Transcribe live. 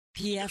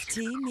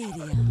PFT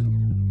Media.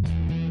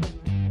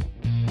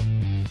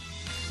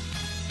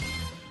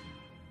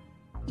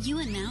 You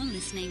are now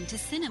listening to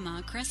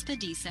Cinema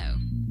Crespediso.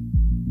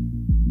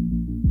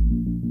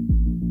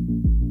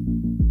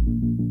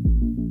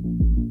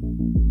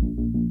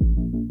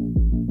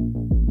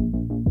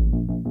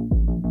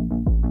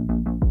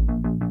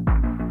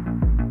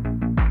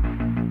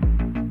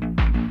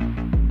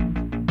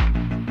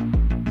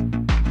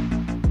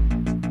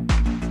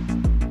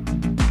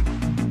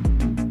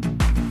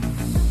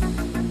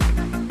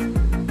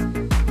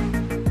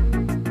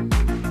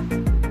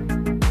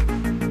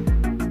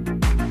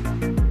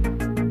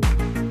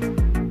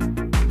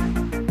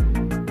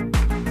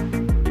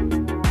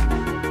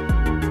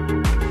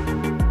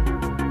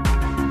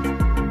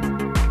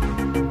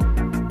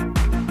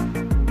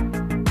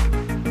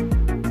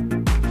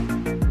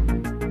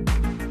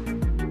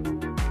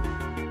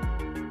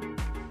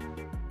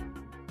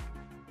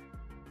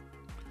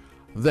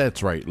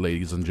 That's right,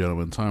 ladies and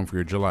gentlemen. Time for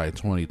your July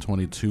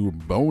 2022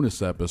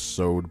 bonus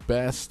episode.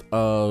 Best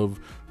of.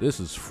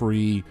 This is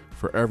free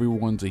for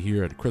everyone to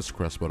hear at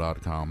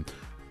chriscrespo.com,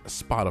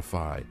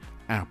 Spotify,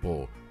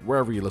 Apple,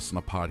 wherever you listen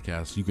to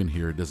podcasts, you can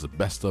hear this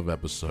best of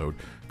episode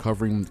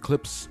covering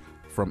clips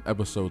from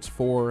episodes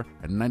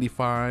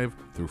 495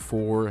 through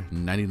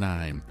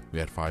 499. We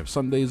had 5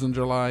 Sundays in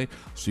July,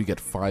 so you get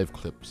 5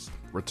 clips.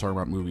 We're talking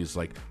about movies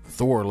like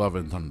Thor: Love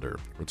and Thunder.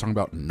 We're talking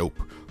about Nope.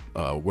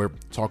 We're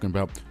talking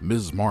about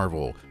Ms.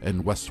 Marvel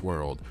and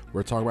Westworld.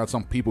 We're talking about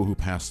some people who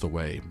passed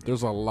away.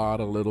 There's a lot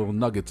of little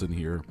nuggets in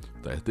here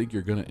that I think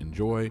you're going to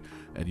enjoy,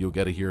 and you'll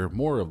get to hear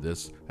more of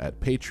this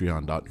at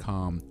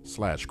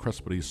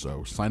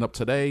patreon.com/Crespediso. Sign up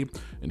today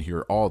and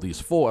hear all these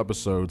full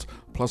episodes,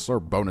 plus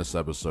our bonus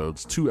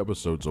episodes, 2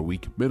 episodes a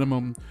week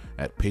minimum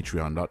at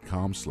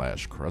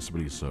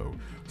patreon.com/Crespediso.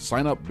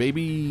 Sign up,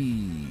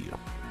 baby!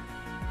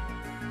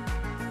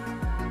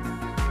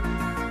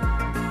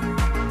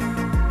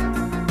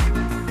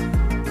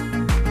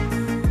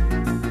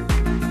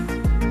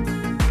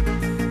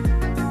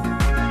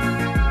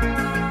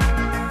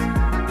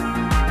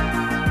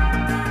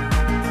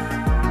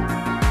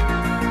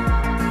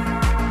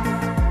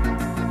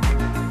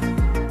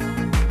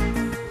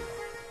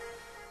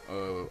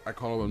 I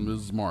call them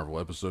Ms. Marvel,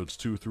 episodes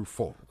 2 through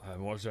 4. I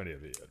haven't watched any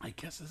of it yet. I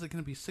guess, is it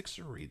going to be 6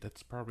 or 8?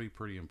 That's probably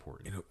pretty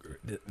important. You know,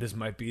 this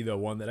might be the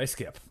one that I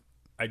skip.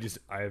 I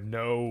have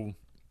no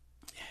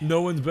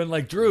one's been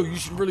like, Drew, you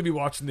should really be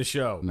watching the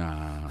show.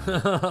 Nah.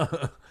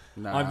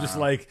 I'm just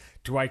like,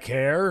 do I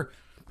care?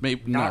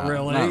 Maybe Not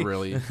really. Not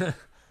really.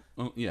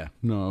 Oh, yeah,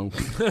 no.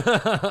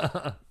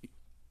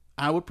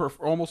 I would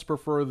almost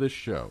prefer this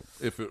show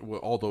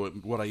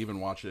would I even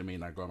watch it? I may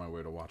not go on my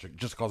way to watch it,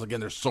 just because again,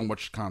 there's so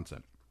much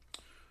content.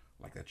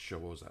 Like that show,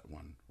 what was that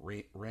one?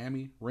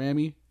 Rami?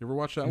 You ever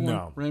watch that one?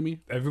 No.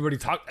 Rami?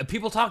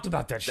 People talked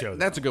about that show.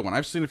 That's a good one.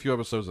 I've seen a few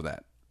episodes of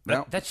that.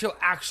 That show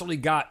actually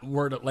got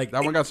word of, like,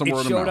 that one got some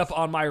word of mouth. It showed up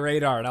on my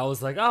radar, and I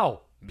was like, oh,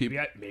 maybe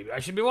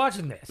I should be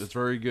watching this. It's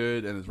very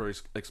good, and it's very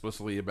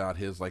explicitly about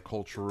his like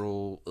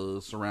cultural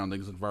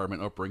surroundings,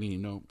 environment,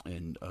 upbringing,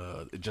 and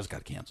it just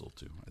got canceled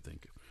too, I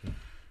think.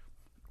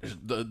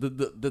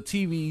 The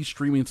TV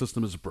streaming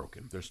system is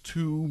broken. There's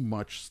too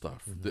much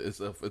stuff.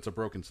 Mm-hmm. It's a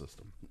broken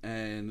system.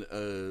 And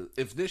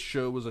if this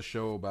show was a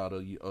show about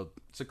a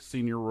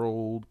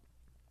 16-year-old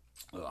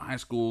high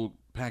school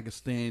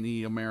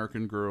Pakistani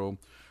American girl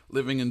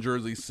living in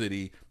Jersey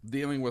City,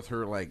 dealing with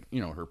her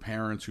her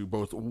parents who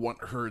both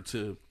want her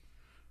to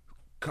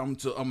come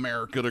to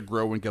America to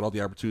grow and get all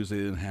the opportunities they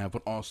didn't have,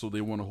 but also they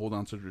want to hold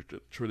on to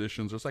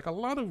traditions. There's like a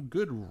lot of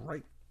good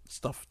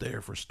stuff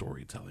there for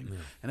storytelling,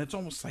 and it's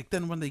almost like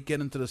then when they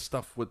get into the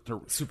stuff with the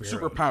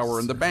superpower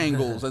and the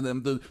Bangles, and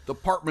then the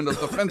Department of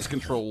Defense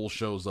Control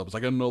shows up. It's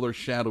like another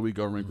shadowy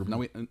government group. Now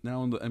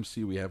in the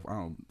MCU we have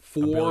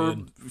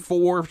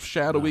 4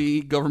 shadowy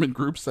government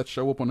groups that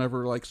show up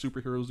whenever like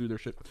superheroes do their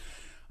shit.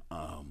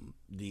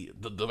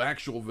 The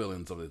actual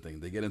villains of the thing,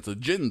 they get into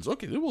jinns.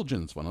 Okay, well,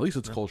 jinns fun. At least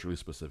it's culturally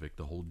specific.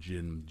 The whole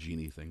jinn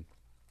genie thing.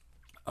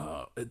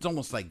 It's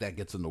almost like that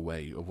gets in the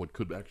way of what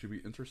could actually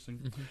be interesting.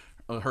 Mm-hmm.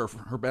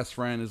 Her best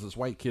friend is this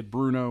white kid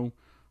Bruno,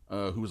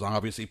 who's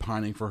obviously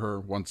pining for her,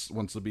 wants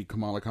to be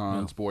Kamala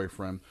Khan's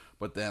boyfriend.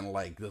 But then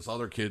like this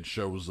other kid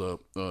shows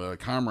up,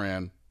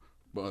 Kamran,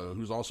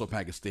 who's also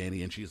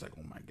Pakistani, and she's like,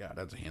 oh my god,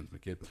 that's a handsome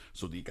kid.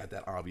 So you got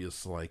that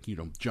obvious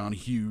John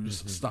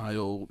Hughes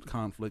style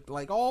conflict.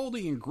 Like all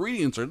the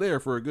ingredients are there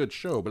for a good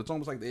show, but it's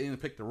almost like they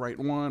didn't pick the right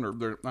one, or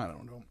I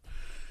don't know.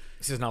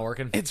 This is not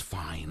working. It's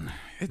fine.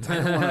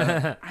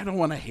 I don't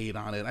want to hate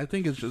on it. I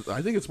think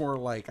it's more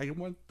like I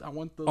want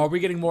the. Are we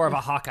getting more of a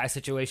Hawkeye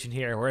situation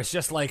here, where it's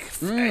just like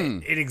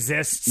it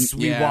exists?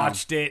 We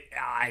watched it.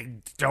 I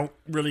don't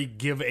really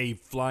give a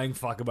flying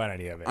fuck about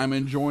any of it. I'm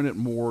enjoying it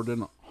more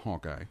than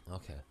Hawkeye.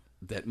 Okay,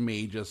 that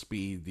may just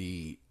be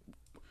the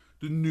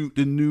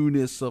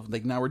newness of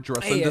like now we're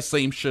dressing the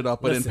same shit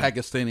up, but in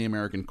Pakistani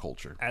American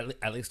culture.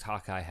 At least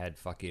Hawkeye had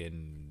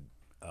fucking.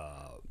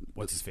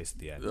 What's his face at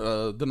the end?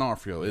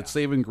 D'Onofrio. Yeah. Its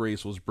saving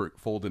grace was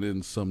folded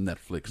in some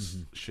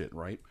Netflix shit,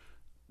 right?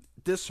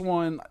 this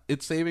one,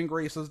 it's saving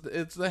grace.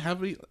 It's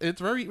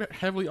very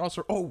heavily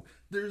also. Oh,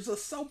 there's a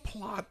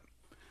subplot.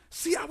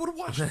 See, I would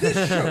watch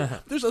this show.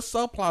 There's a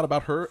subplot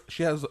about her.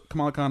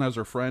 Kamala Khan has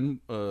her friend.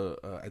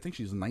 I think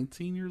she's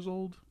 19 years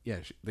oold. Yeah,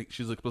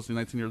 she's explicitly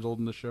 19 years old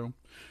in the show,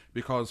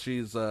 because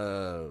she's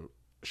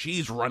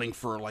running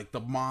for like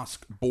the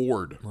mosque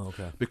board. Oh,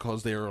 okay.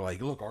 Because they're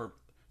like, look,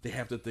 they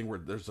have the thing where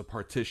there's a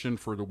partition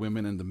for the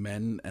women and the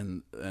men,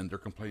 and they're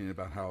complaining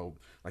about how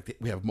like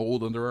we have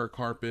mold under our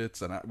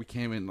carpets, and we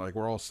came in like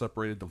we're all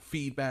separated. The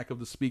feedback of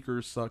the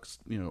speakers sucks.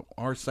 You know,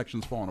 our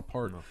section's falling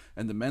apart,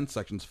 and the men's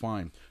section's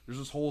fine. There's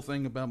this whole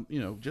thing about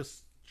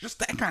just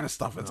that kind of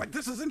stuff. It's like,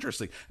 this is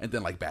interesting, and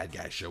then like bad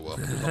guys show up,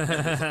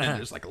 and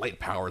there's like light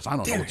powers. I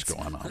don't know what's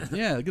going on.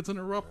 Yeah, it gets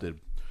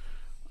interrupted.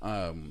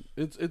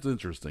 It's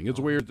interesting. It's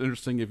weird. It's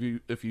interesting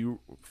if you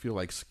feel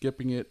like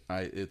skipping it.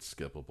 It's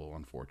skippable,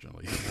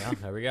 unfortunately. Yeah,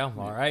 there we go.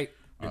 All right,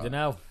 good to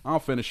know. I'll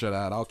finish it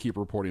out. I'll keep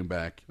reporting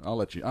back.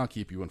 I'll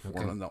keep you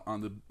informed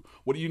on the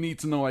what do you need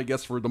to know, I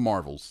guess, for the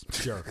Marvels.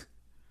 Sure.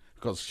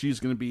 Because she's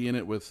going to be in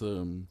it with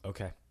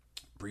okay,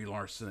 Brie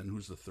Larson, and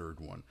who's the third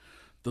one?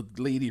 The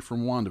lady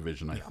from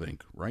WandaVision, I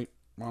think, right?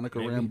 Monica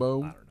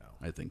Rambeau. I don't know.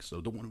 I think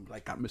so. The one who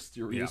like got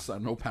mysterious,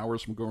 no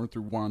powers from going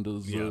through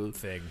Wanda's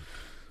thing.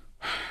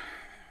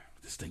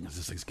 This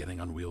thing's getting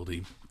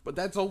unwieldy. But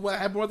that's all what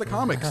happened with the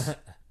comics.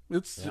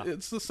 It's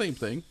the same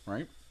thing,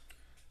 right?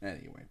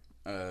 Anyway,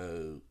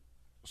 so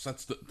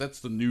that's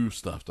the new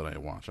stuff that I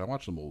watch. I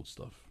watch some old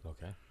stuff.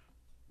 Okay.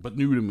 But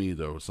new to me,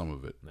 though, some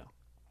of it. No.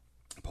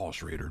 Paul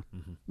Schrader.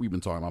 Mm-hmm. We've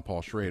been talking about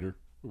Paul Schrader.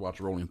 We watched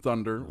Rolling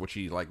Thunder, which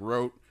he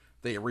wrote.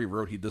 They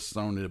rewrote. He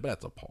disowned it.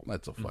 But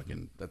that's a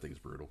fucking that thing's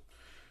brutal.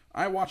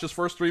 I watched his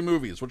first 3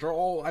 movies, which are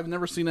all I've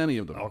never seen any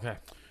of them. Okay.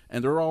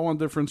 And they're all on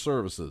different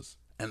services.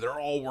 And they're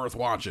all worth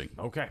watching.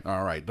 Okay.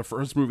 All right. The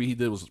first movie he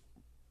did was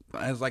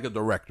as like a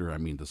director, I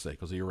mean to say,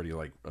 because he already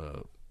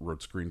wrote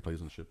screenplays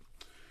and shit.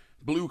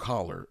 Blue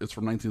Collar. It's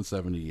from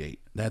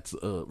 1978. That's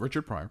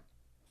Richard Pryor,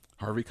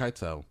 Harvey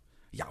Keitel,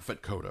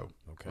 Yaphet Kotto.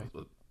 Okay.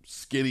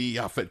 Skinny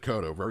Yaphet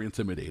Kotto, very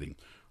intimidating.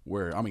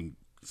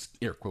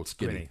 Air quotes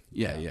skinny.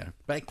 Yeah.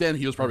 Back then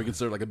he was probably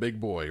considered like a big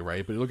boy,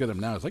 right? But look at him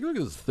now. It's like, look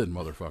at this thin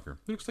motherfucker.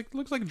 Looks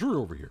like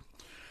Drew over here.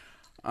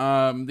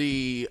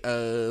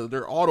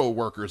 They're auto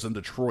workers in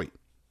Detroit,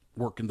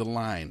 working the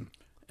line.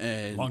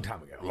 And Long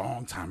time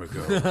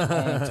ago.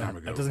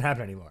 That doesn't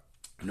happen anymore.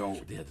 No,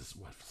 yeah, this is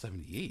what,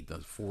 78?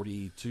 That's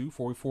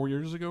 44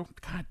 years ago?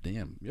 God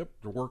damn. Yep,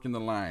 they're working the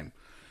line.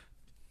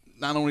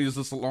 Not only is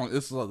this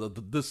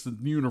this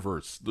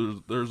universe,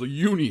 there's a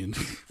union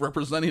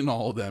representing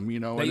all of them,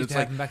 you know. That and used it's to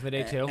happen back in the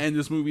day, too. And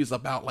this movie is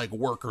about like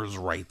workers'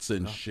 rights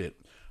and shit.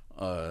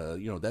 That's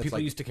People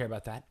like, used to care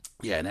about that.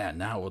 Yeah,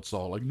 now it's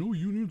all like, no,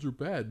 unions are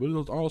bad, but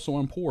it's also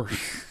I'm poor.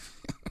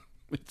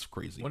 It's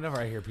crazy. Whenever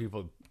I hear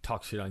people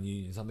talk shit on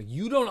unions, I'm like,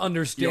 you don't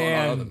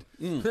understand.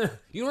 You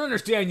don't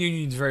understand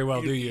unions very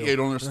well, do you? You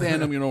don't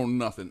understand them. You know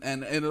nothing.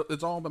 And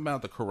it's all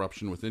about the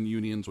corruption within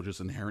unions, which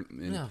is inherent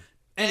in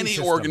any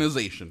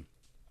organization,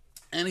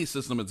 any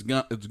system. It's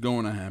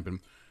going to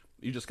happen.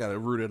 You just got to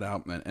root it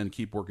out and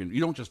keep working.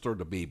 You don't just throw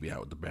the baby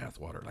out with the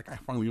bathwater. Like, I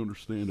finally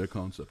understand that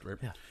concept, right?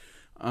 Yeah.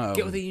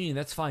 Get with the union.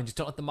 That's fine. Just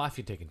don't let the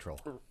mafia take control.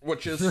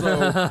 Which is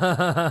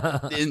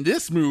so. In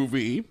this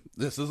movie,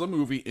 this is a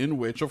movie in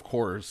which, of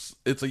course,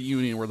 it's a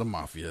union where the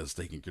mafia is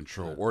taking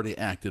control, or they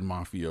act in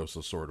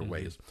mafioso sort of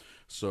ways.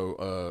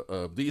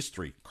 So these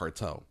three,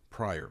 Keitel,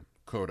 Pryor,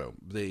 Kotto,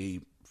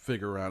 they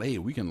figure out, hey,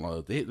 we can.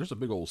 There's a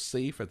big old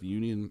safe at the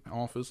union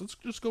office. Let's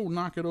just go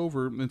knock it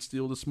over and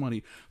steal this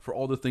money for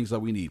all the things that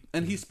we need.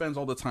 And he spends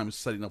all the time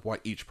setting up why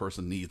each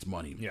person needs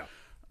money. Yeah.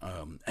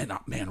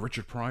 Man,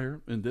 Richard Pryor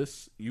in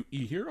this, you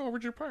hear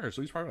Richard Pryor,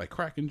 so he's probably like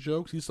cracking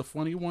jokes. He's the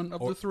funny one of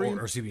the three.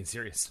 Or is he being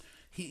serious?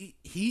 He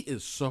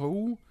is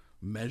so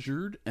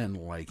measured, and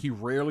like he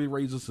rarely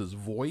raises his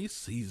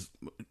voice. He's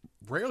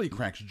rarely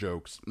cracks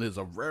jokes. There's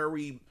a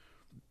very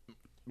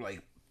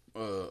like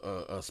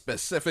a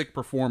specific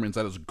performance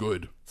that is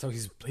good. So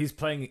he's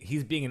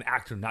being an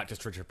actor, not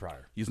just Richard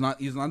Pryor. He's not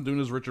doing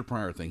his Richard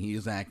Pryor thing. He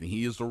is acting.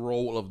 He is the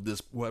role of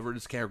this whoever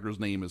this character's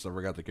name is. I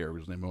forgot the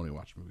character's name. I only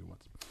watched the movie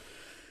once.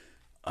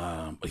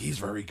 But he's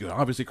very good.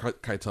 Obviously,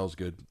 Keitel's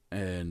good,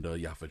 and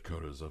Yaphet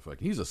Kotto's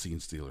he's a scene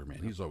stealer,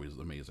 man. He's always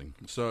amazing.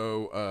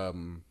 So,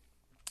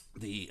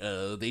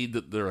 they're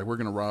like, we're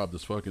gonna rob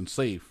this fucking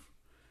safe,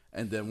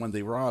 and then when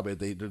they rob it,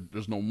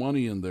 there's no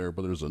money in there,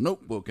 but there's a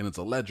notebook and it's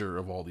a ledger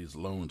of all these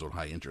loans on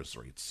high interest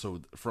rates.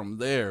 So from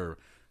there,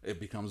 it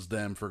becomes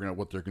them figuring out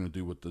what they're gonna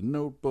do with the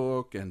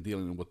notebook and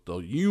dealing with the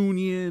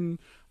union.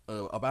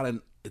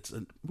 It's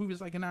a movie's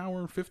like an hour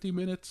and 50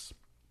 minutes.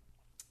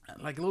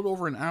 Like a little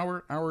over an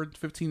hour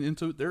 15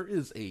 into it, there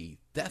is a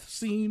death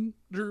scene,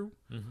 Drew.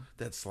 Mm-hmm.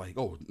 That's like,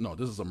 oh no,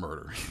 this is a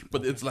murder,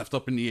 but it's left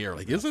up in the air.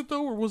 Like, is it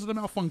though, or was it a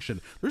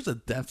malfunction? There's a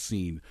death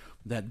scene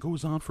that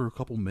goes on for a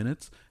couple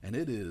minutes, and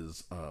it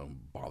is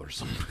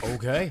bothersome.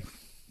 Okay,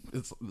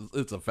 it's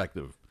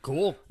effective.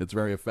 Cool. It's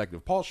very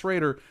effective. Paul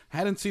Schrader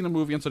hadn't seen a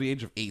movie until the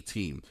age of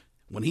 18.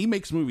 when he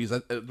makes movies,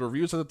 the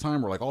reviews at the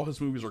time were like all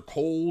his movies are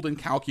cold and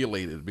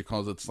calculated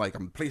because it's like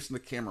I'm placing the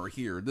camera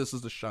here. This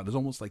is the shot. It's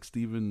almost like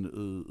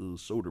Steven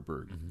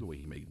Soderbergh the way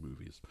he made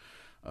movies.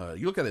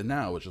 You look at it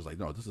now, it's just like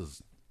no, this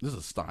is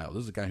style.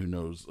 This is a guy who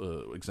knows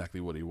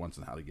exactly what he wants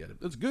and how to get it.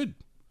 It's good.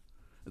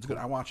 It's good.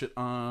 I watch it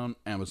on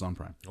Amazon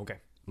Prime. Okay.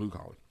 Blue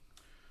Collar.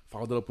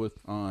 Followed it up with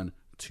on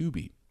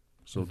Tubi.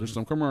 So there's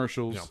some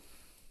commercials. Yeah.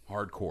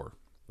 Hardcore.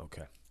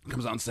 Okay.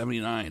 Comes out in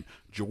 79.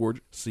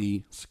 George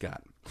C.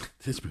 Scott.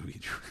 This movie.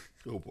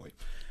 Oh, boy.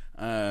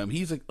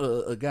 He's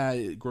a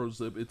guy that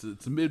grows up. It's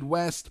a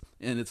Midwest,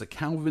 and it's a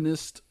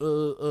Calvinist.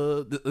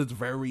 It's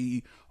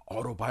very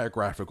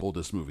autobiographical,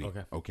 this movie.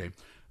 Okay.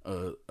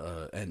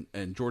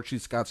 And George C.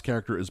 Scott's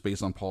character is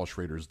based on Paul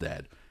Schrader's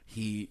dad.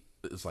 He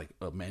is like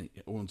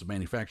owns a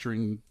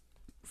manufacturing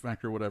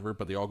factory or whatever,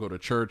 but they all go to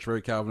church,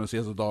 very Calvinist. He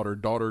has a daughter.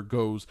 Daughter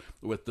goes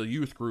with the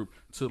youth group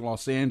to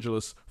Los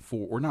Angeles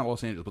or not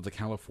Los Angeles, but to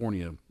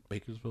California,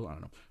 Bakersville, I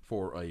don't know,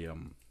 for a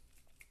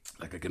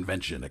like a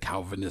convention, a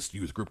Calvinist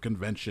youth group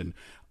convention.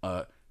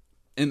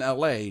 In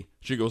LA,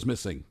 she goes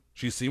missing.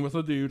 She's seen with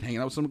a dude hanging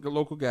out with some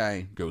local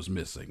guy, goes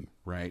missing,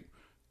 right?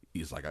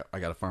 He's like, I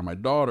got to find my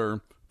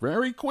daughter.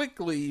 Very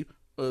quickly,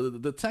 the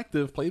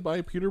detective, played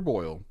by Peter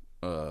Boyle,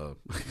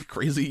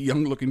 crazy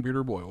young looking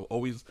Peter Boyle,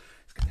 always,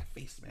 he's got that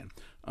face, man,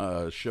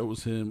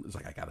 shows him, it's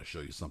like, I gotta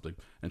show you something,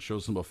 and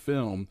shows him a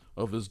film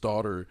of his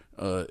daughter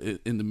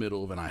in the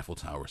middle of an Eiffel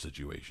Tower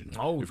situation.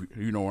 Oh. If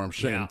you know what I'm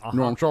saying. Yeah, You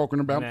know what I'm talking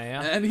about?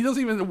 Yeah. And he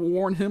doesn't even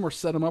warn him or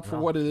set him up for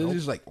what it is.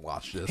 He's like,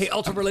 watch this. Hey,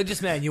 ultra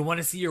religious man, you want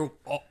to see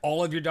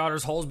all of your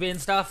daughter's holes being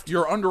stuffed?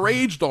 Your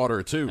underage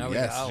daughter, too. There we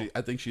Yes. go.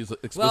 I think she's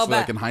explicitly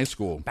like in high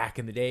school. Back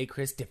in the day,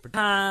 Chris, different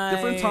time.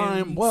 Different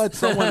time. What?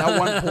 Someone at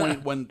one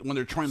point when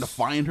they're trying to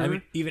find her. I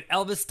mean, even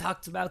Elvis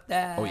talks about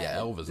that. Oh yeah,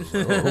 Elvis is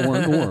like, don't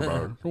worry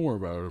about it. Don't worry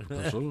about it.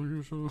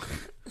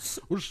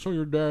 We'll just tell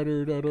your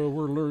daddy that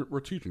we're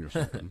teaching you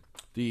something.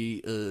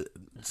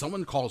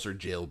 Someone calls her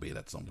jailbait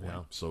at some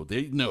point, so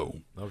they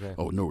know. Okay.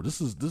 Oh no,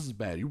 this is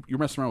bad. You're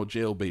messing around with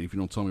jailbait if you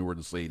don't tell me where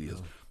this lady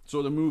is.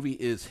 So the movie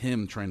is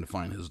him trying to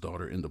find his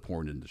daughter in the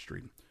porn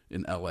industry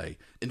in L.A.,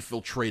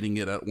 infiltrating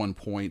it at one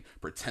point,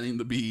 pretending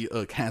to be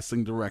a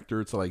casting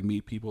director to like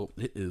meet people.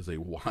 It is a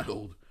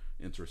wild,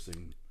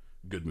 interesting,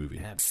 good movie.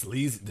 Yeah,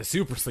 sleazy, the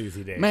super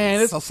sleazy days. Man,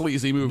 it's a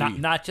sleazy movie.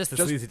 Not just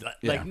sleazy.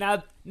 Like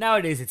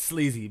nowadays it's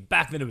sleazy.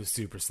 Back then it was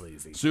super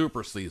sleazy.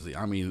 Super sleazy.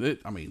 I mean,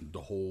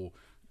 the whole.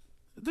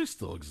 They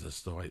still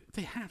exist though.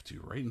 They have to,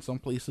 right? In some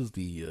places,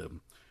 you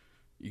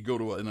go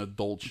to an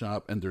adult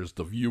shop and there's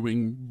the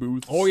viewing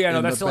booth. Oh yeah,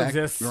 no, that still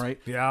exists, right?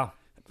 Yeah.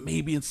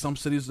 Maybe in some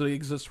cities they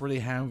exist where they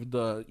have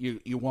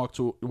you walk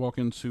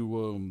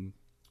into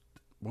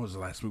what was the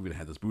last movie that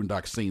had this?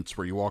 Boondock Saints,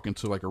 where you walk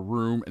into like a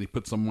room and you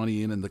put some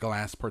money in the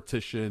glass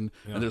partition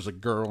and there's a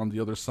girl on the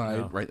other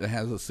side, right? That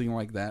has a scene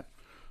like that.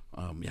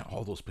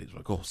 All those places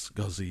like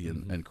scuzzy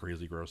and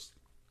crazy gross.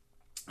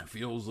 It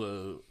feels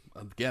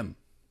again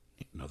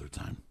another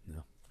time.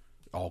 Yeah.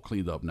 All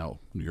cleaned up now,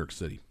 New York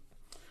City.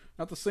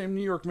 Not the same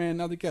New York, man.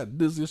 Now they got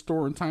Disney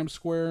Store in Times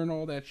Square and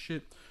all that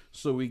shit.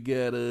 So we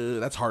get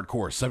that's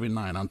Hardcore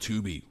 79 on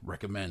Tubi.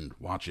 Recommend,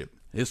 watch it.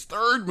 His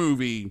third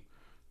movie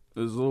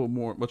is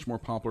much more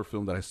popular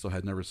film that I still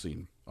had never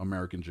seen.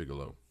 American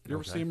Gigolo. You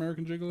ever see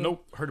American Gigolo?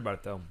 Nope, heard about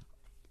it though.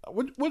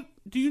 What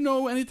do you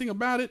know anything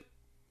about it?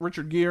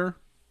 Richard Gere,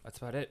 That's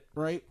about it.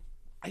 right?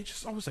 I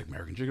just always like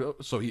American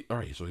Gigolo. So he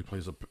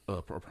plays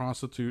a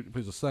prostitute, he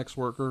plays a sex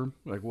worker,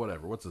 like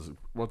whatever. What's his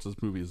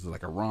movie? Is it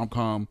like a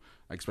rom-com?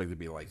 I expect it to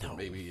be like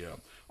maybe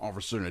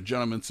Officer and a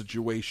Gentleman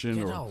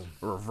situation or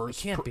a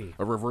reverse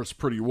a reverse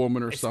Pretty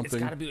Woman or something.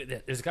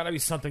 There's got to be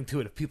something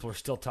to it if people are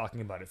still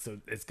talking about it. So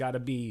it's got to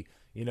be,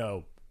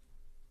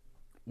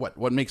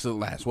 What makes it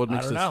last? What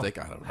makes it stick?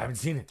 I don't know. I haven't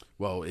seen it.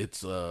 Well,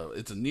 it's a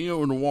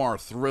neo-noir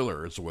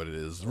thriller is what it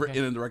is.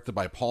 Written and directed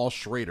by Paul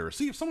Schrader.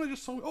 See, if somebody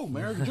just told me,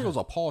 American Gigolo's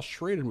a Paul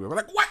Schrader movie, I'm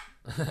like, what?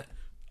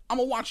 I'm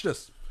going to watch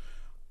this.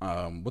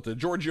 With the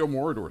Giorgio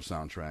Moroder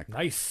soundtrack.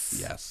 Nice.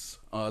 Yes.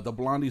 The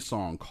Blondie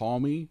song, Call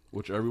Me,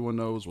 which everyone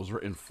knows was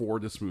written for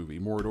this movie.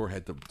 Moroder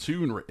had the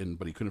tune written,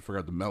 but he couldn't figure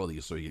out the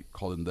melody, so he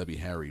called in Debbie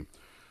Harry.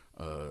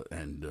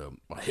 And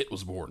a hit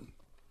was born.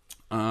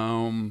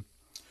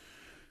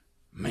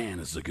 Man,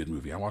 this is a good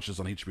movie. I watched this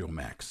on HBO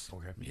Max.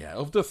 Okay. Yeah,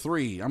 of the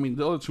three, I mean,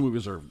 the other two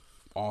movies are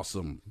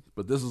awesome,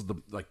 but this is the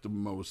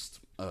most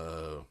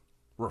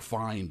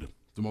refined,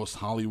 the most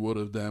Hollywood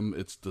of them.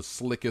 It's the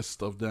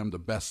slickest of them, the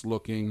best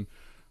looking.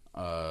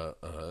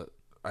 I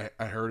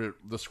heard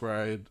it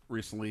described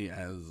recently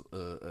as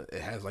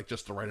it has like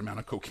just the right amount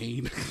of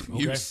cocaine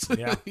use.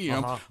 Yeah.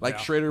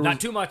 Schrader, not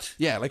too much.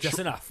 Yeah, like just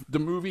enough. The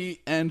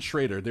movie and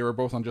Schrader, they were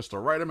both on just the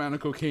right amount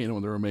of cocaine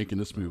when they were making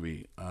this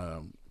movie.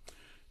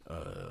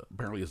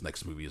 Apparently his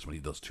next movie is when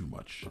he does too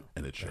much,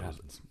 and it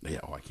shows. Yeah,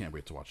 I can't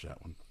wait to watch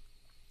that one.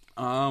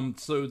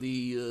 So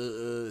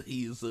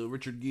he's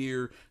Richard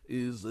Gere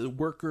is a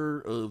worker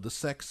of the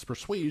sex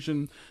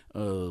persuasion,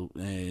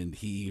 and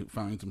he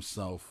finds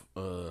himself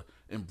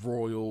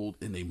embroiled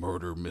in a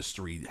murder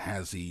mystery.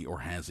 Has he or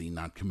has he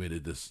not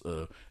committed this?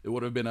 It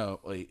would have been a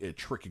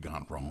trick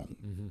gone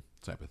wrong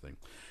type of thing,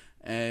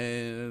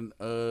 and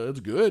it's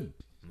good.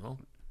 Well,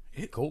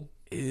 It cool.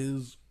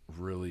 is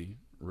really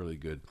really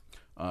good.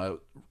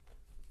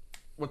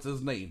 What's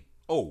his name?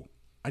 Oh,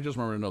 I just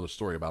remembered another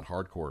story about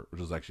Hardcore, which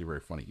is actually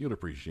very funny. You'd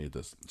appreciate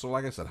this. So,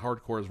 like I said,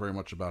 Hardcore is very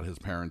much about his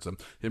parents and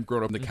him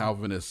growing up in the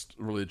Calvinist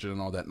religion and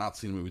all that, not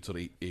seeing the movie till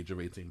the age of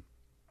 18.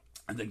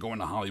 And then going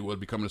to Hollywood,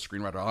 becoming a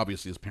screenwriter.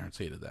 Obviously, his parents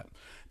hated that.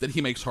 Then he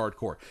makes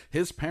Hardcore.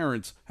 His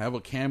parents have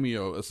a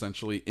cameo,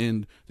 essentially,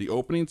 in the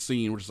opening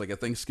scene, which is like a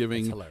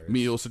Thanksgiving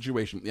meal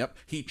situation. Yep.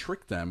 He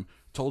tricked them,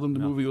 told them the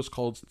movie was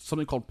called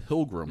something called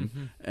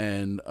Pilgrim,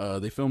 and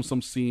they filmed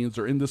some scenes.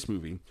 They're in this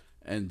movie.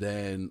 And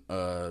then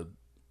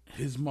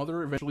his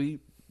mother eventually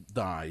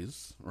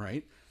dies,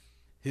 right?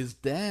 His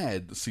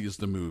dad sees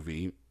the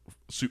movie,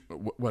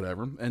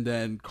 whatever, and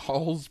then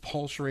calls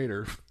Paul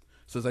Schrader,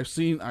 says, I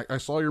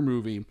saw your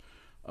movie,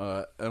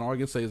 and all I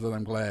can say is that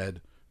I'm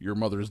glad your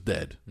mother's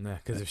dead.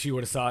 Because if she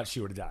would have saw it,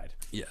 she would have died.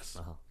 Yes.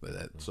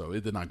 So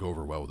it did not go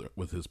over well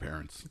with his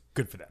parents.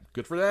 Good for them.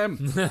 Good for them.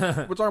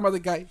 We're talking about the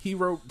guy, he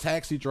wrote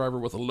Taxi Driver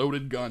with a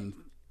loaded gun.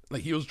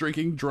 Like, he was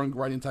drinking, drunk,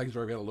 riding Taxi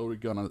Driver, had a loaded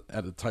gun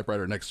at a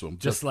typewriter next to him.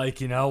 Just like,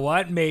 you know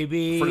what,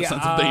 maybe... For a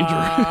sense of danger.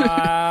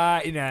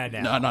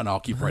 No. No, I'll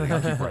keep writing.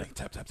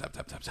 Tap, tap, tap,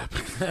 tap, tap,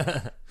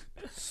 tap.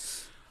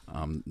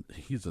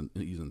 He's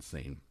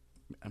insane.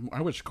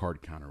 I wish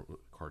Card Counter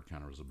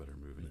was a better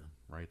movie,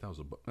 right? That was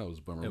a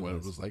bummer when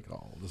it was like,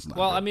 oh, this is not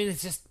Well, good. I mean,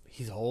 it's just,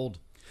 he's old.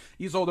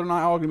 He's old. They're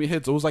not all going to be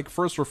hits. It was like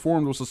First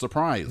Reformed was a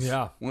surprise.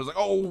 Yeah. When it was like,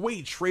 oh,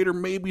 wait, Schrader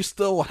maybe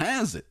still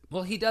has it.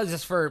 Well, he does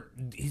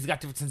he's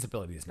got different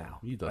sensibilities now.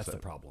 He does. That's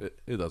the problem.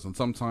 It does. And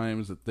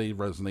sometimes they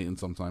resonate and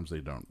sometimes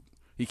they don't.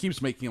 He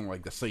keeps making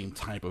like the same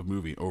type of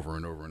movie over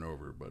and over and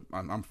over, but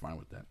I'm fine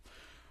with that.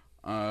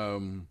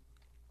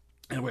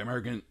 Anyway,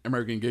 American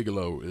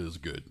Gigolo is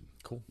good.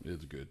 Cool.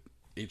 It's good.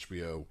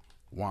 HBO,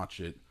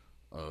 watch it.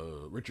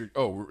 John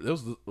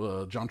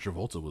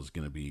Travolta was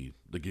going to be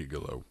the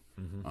Gigolo,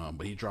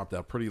 but he dropped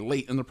out pretty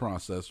late in the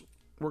process.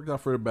 Worked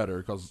out for the better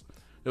because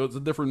it was a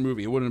different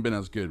movie. It wouldn't have been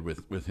as good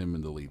with him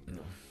in the lead.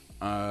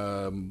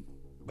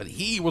 But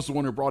he was the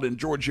one who brought in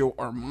Giorgio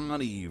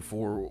Armani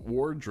for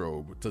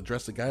wardrobe to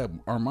dress the guy up.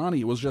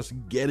 Armani was just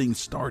getting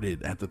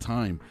started at the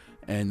time,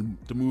 and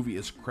the movie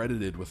is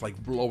credited with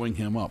like blowing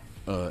him up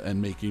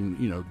and making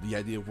the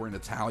idea of wearing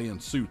Italian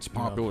suits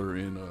popular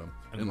in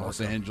Los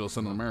Angeles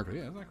and America.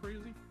 Yeah, isn't that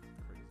crazy?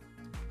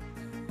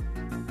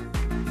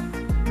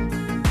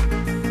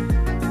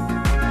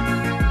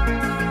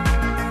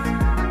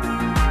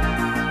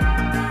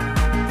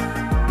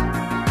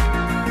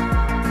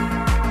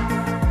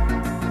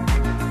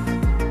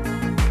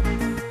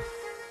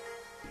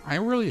 I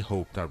really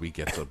hope that we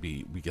get to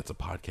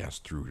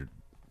podcast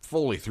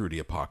fully through the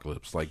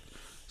apocalypse, like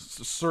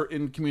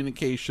certain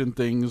communication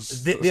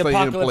things. The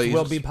apocalypse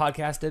will be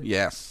podcasted.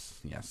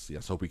 Yes.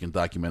 Hope we can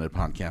document it,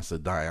 podcast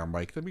it, die on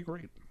mic. That'd be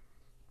great.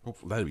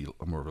 Hopefully, that'd be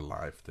more of a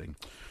live thing.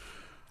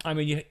 I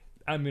mean,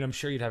 I'm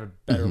sure you'd have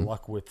better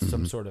luck with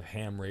some sort of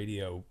ham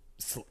radio.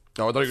 I thought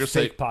you were going to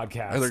say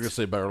podcast. I thought you were going to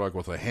say better luck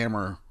with a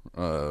hammer.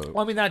 Well,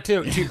 I mean that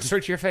too.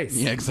 Straight to your face.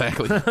 Yeah,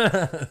 exactly. I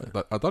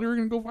thought you were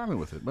going to go violent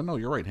with it, but no,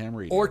 you're right. Ham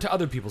radio, or to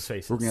other people's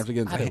faces. We're going to have to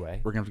get into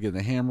We're going to have to get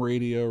into ham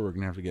radio. We're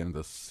going to have to get into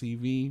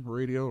CV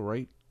radio,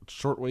 right?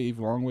 Shortwave,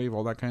 longwave,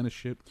 all that kind of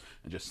shit,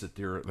 and just sit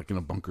there like in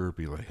a bunker,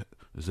 be like,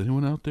 "Is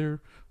anyone out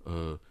there?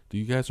 Do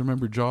you guys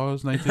remember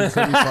Jaws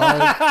 1975?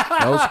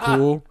 That was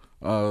cool.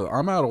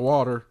 I'm out of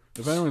water.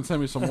 If anyone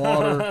send me some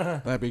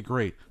water, that'd be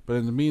great. But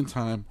in the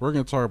meantime, we're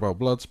going to talk about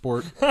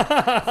Bloodsport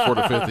for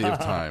the 50th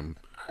time.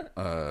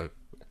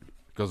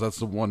 Because that's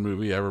the one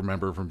movie I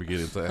remember from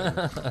beginning to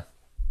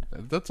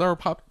end. That's our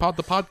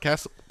the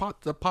podcast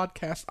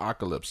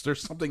apocalypse.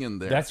 There's something in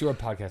there. That's your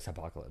podcast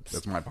apocalypse.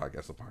 That's my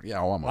podcast apocalypse. Yeah,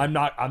 I'm alone. I'm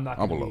not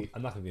going alone.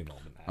 to be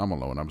involved in that. I'm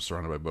alone. I'm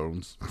surrounded by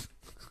bones.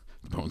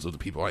 The bones of the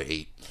people I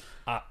hate.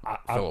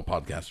 Fellow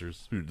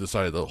podcasters who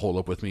decided to hold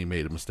up with me and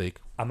made a mistake.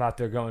 I'm out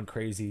there going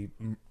crazy,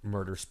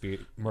 murder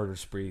spree,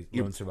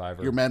 lone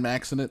survivor. You're Mad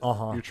Maxing it.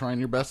 You're trying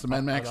your best to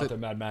Mad Max I'm out it. there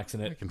Mad Maxing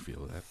it. I can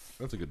feel that.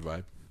 That's a good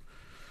vibe.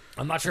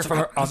 I'm not sure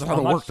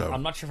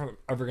I'm not sure if I'm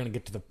ever going to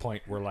get to the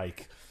point where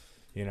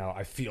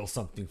I feel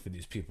something for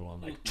these people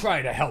and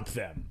try to help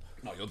them.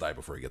 No, you'll die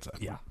before he gets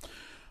out. Yeah.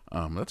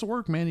 That's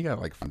work, man. You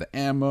gotta find the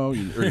ammo,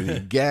 you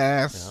need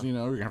gas. Yeah.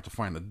 You're gonna have to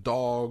find a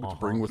dog to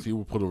bring with you.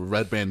 We'll put a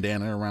red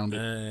bandana around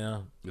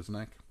his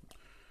neck.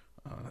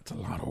 That's a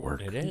lot of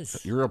work. It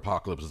is. Your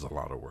apocalypse is a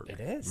lot of work. It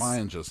is.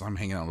 Mine I'm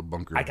hanging out in a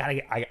bunker. I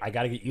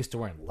gotta get used to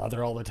wearing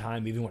leather all the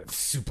time, even when it's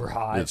super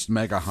hot. It's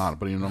mega hot,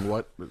 but you know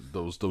what?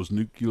 Those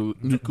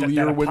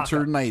nuclear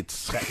winter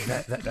nights.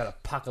 That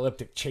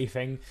apocalyptic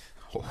chafing.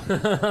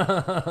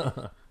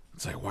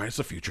 It's like, why is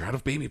the future out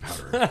of baby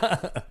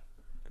powder?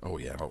 Oh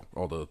yeah,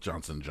 all the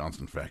Johnson &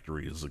 Johnson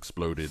factories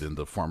exploded in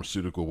the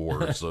pharmaceutical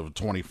wars of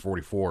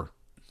 2044.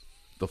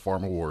 The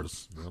pharma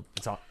wars.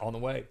 It's on the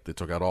way. They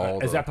took out all.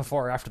 Is that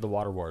before or after the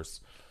water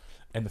wars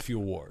and the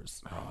fuel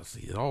wars? Oh,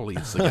 see, it all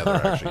leads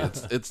together. Actually,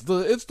 it's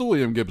the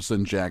William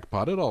Gibson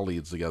jackpot. It all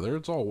leads together.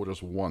 It's all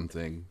just one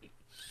thing.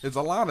 It's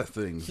a lot of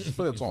things,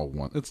 but it's all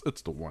one.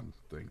 It's the one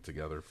thing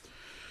together.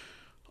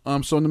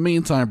 So in the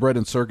meantime, bread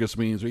and circus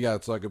means we got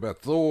to talk about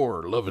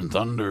Thor: Love and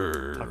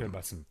Thunder. Talking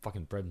about some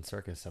fucking bread and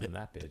circus up in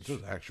that bitch.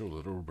 There's actual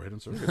literal bread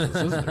and circus,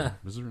 isn't there?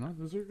 Is there not?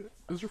 Is there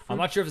food? I'm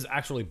not sure if it's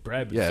actually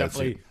bread, but Yeah, it's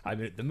definitely. I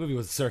mean, the movie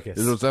was a circus.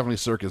 It was definitely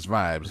circus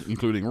vibes,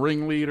 including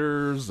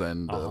ringleaders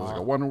and like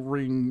a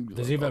one-ring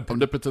even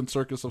omnipotent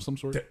circus of some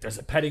sort. There's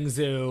a petting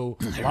zoo,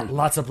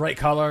 lots of bright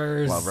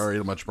colors.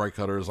 Very much bright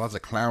colors, lots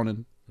of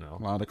clowning, a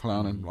lot of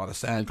clowning, a lot of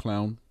sad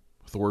clown.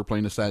 Thor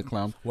playing a sad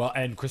clown. Well,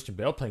 and Christian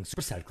Bale playing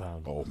super sad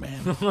clown. Oh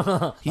man,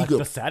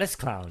 The saddest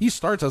clown. He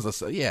starts as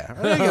I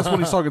guess when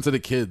he's talking to the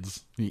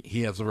kids,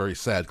 he has a very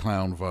sad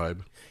clown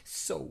vibe.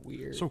 So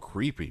weird. So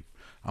creepy.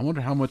 I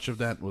wonder how much of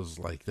that was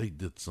like they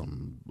did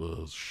some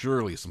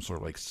surely some sort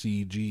of like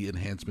CG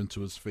enhancement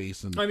to his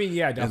face, and I mean,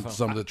 yeah, definitely. and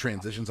some of the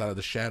transitions out of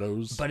the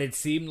shadows, But it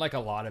seemed like a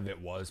lot of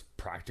it was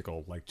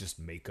practical, like just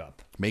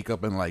makeup.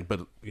 and like,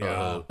 but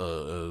Yeah.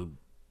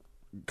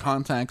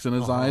 contacts in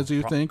his eyes. Do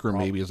you think, or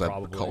maybe is that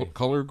probably.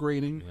 color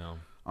grading? Yeah.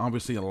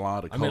 Obviously, a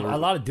lot of I color. mean, a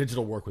lot of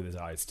digital work with his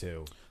eyes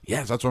too.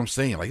 Yes, that's what I'm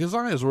saying. Like his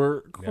eyes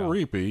were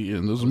creepy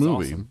in this was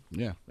movie. awesome.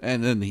 Yeah,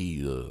 and then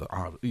he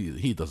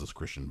does his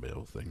Christian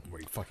Bale thing. Where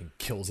he fucking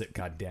kills it,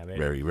 goddammit.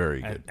 Very,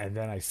 very good. And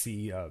then I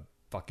see a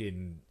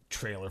fucking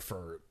trailer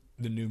for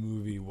the new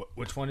movie.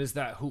 Which one is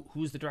that?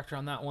 Who's the director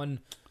on that one?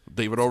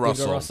 David O. David O.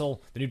 Russell.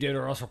 Russell. The new David O.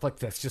 Russell flick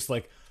that's just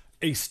like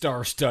a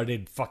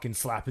star-studded fucking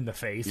slap in the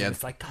face. Yeah. And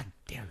it's like, god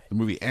damn it. The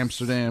movie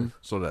Amsterdam.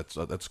 So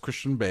that's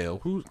Christian Bale.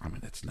 Who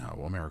it's now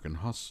American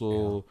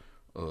Hustle.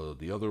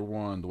 The other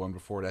one, the one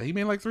before that, he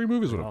made like 3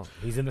 movies with him. Oh,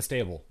 he's in the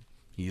stable.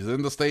 He's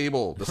in the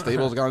stable. The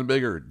stable's gotten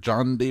bigger.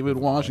 John David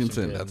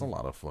Washington. That's a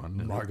lot of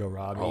fun. Margot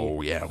Robbie.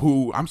 Oh yeah.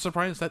 Who I'm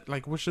surprised that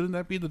shouldn't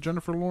that be the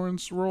Jennifer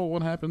Lawrence role?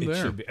 What happened It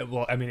there? should be.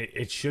 Well, I mean,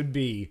 it should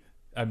be.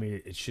 I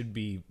mean, it should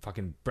be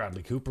fucking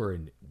Bradley Cooper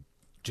and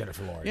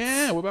Jennifer Lawrence.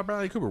 Yeah, what about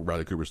Bradley Cooper?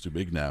 Bradley Cooper's too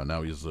big now.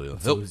 Now he's he'll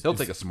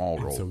take a small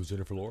role. So is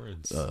Jennifer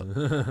Lawrence.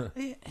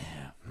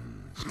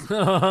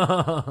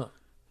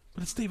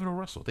 But it's David O.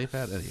 Russell. They've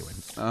had anyway.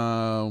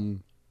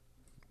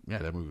 Yeah,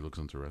 that movie looks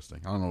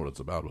interesting. I don't know what it's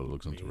about, but it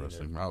looks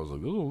interesting. I was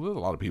like, there's a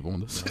lot of people in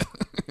this.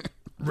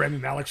 Rami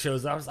Malek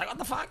shows up. I was like, what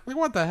the fuck? Like,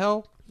 what the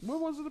hell? What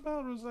was it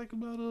about? It was like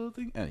about a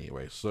thing.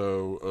 Anyway,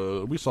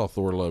 so we saw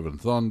Thor: Love and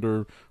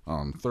Thunder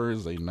on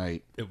Thursday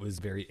night. It was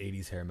very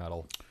 80s hair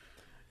metal.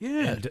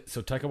 Yeah. And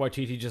so Taika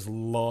Waititi just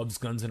loves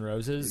Guns N'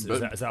 Roses.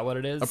 Is that what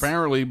it is?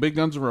 Apparently, big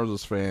Guns N'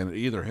 Roses fan.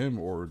 Either him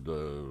or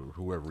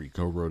whoever he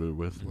co-wrote it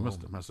with.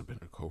 Must have been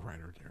a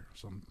co-writer there.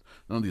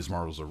 None of these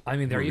Marvels are. I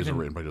mean, they're movies even are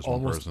written by just one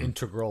almost person.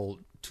 integral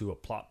to a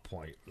plot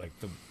point. Like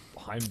the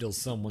Heimdall's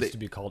son wants to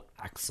be called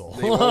Axel.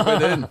 They wove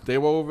it in. They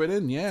wove it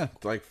in. Yeah,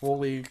 like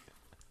fully.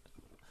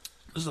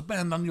 There's a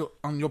band on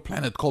your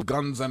planet called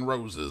Guns N'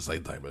 Roses.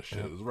 That type of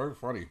shit. It's very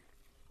funny.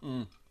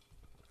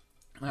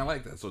 I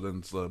like that. So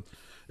then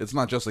it's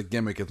not just a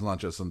gimmick. It's not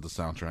just in the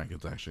soundtrack.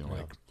 It's actually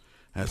like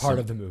has Part some,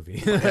 of the movie.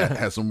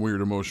 has some weird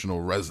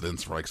emotional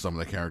resonance for like some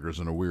of the characters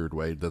in a weird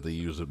way that they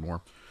use it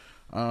more.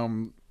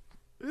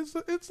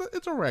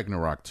 It's a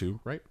Ragnarok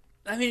too, right?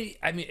 I mean,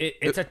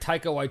 it's a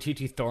Taika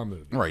Waititi Thor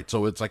movie. Right.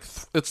 So it's like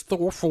it's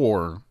Thor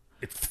 4.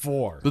 It's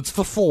Thor. It's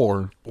the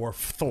 4. Or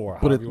Thor,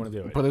 But however you want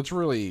to do it. But it's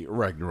really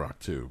Ragnarok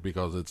too,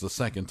 because it's the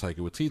second Taika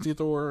Waititi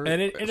Thor,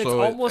 And it's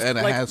so almost it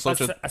like has such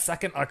a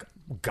second like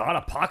God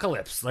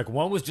apocalypse. Like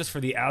one was just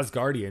for the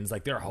Asgardians,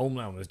 like their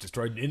homeland was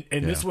destroyed.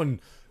 And this one,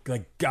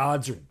 like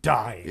gods are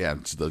dying. yeah,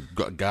 it's the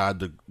god,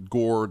 the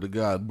gore, the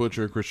god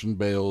butcher. Christian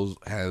Bale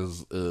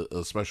has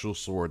a special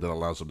sword that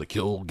allows him to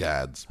kill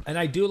gods. And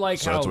I do like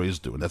So how that's what he's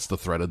doing. That's the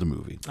threat of the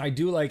movie. I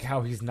do like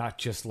how he's not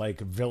just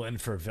like villain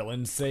for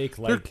villain's sake.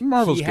 Like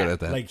Marvel's he good at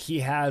that. Like he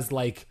has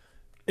like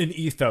an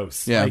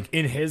ethos. Yeah. Like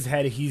in his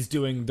head, he's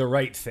doing the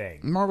right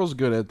thing. Marvel's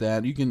good at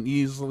that. You can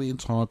easily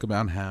talk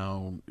about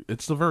how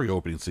it's the very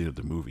opening scene of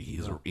the movie.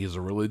 He's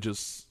a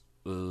religious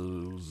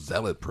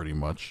zealot, pretty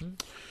much.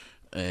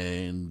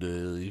 And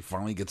he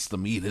finally gets to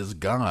meet his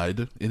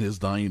God in his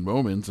dying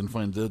moments and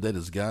finds out that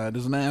his God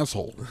is an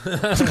asshole.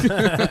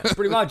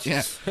 Pretty much.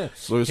 Yeah.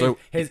 So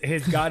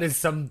His god is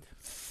some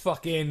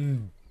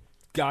fucking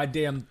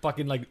goddamn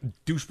fucking like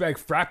douchebag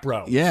frat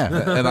bro.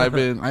 yeah, and I've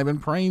been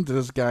praying to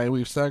this guy.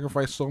 We've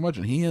sacrificed so much,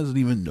 and he hasn't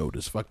even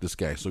noticed. Fuck this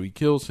guy. So he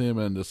kills him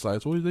and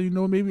decides, well, you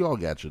know, maybe I'll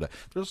get you that.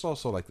 There's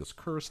also like this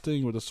curse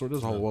thing with this sort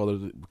of whole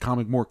other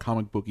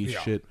comic booky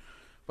shit.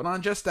 But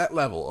on just that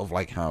level of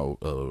like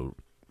how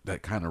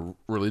that kind of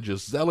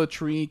religious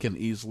zealotry can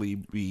easily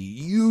be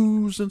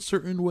used in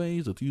certain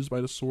ways. It's used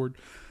by the sword.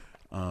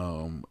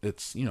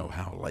 It's, you know,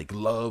 how like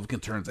love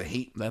can turn to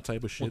hate, that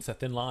type of shit. What's that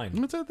thin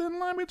line? It's a thin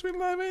line between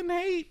love and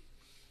hate.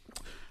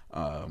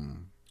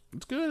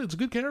 It's good. It's a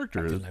good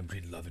character. I'm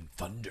between Love and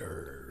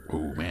Thunder.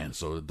 Oh man!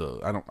 So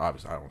I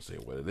don't say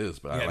what it is,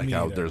 but I Yeah, like me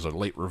how either. there's a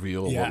late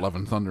reveal of Yeah. what Love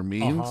and Thunder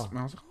means, Uh-huh. and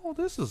I was like, oh,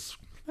 that's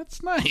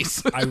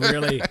nice.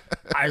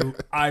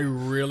 I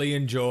really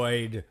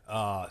enjoyed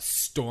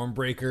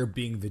Stormbreaker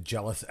being the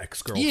jealous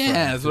ex-girlfriend.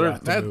 Yeah,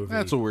 throughout the movie.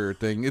 that's a weird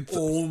thing. It's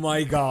Oh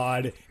my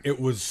god, it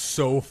was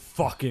so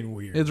fucking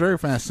weird. It's very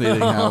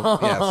fascinating how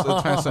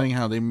it's fascinating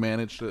how they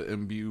managed to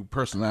imbue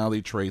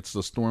personality traits to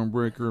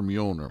Stormbreaker and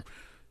Mjolnir.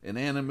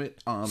 Inanimate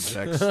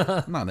objects,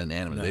 not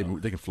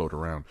inanimate. They can float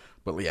around,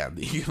 but yeah,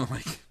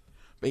 like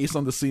based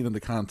on the scene and the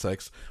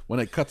context, when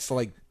it cuts to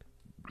like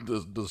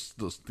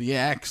the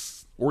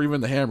axe or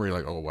even the hammer, you're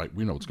like, oh, wait,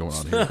 we know what's going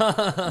on here.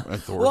 And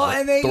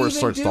they Thor even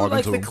starts do talking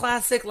like to the him.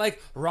 classic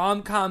like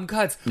rom-com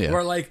cuts Yeah.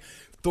 where like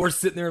Thor's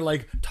sitting there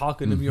like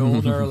talking to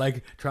Mjolnir,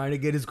 like trying to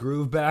get his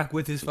groove back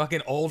with his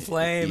fucking old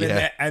flame,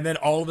 Yeah. and then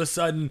all of a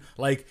sudden,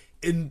 like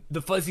in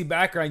the fuzzy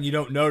background, you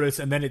don't notice,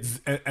 and then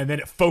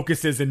it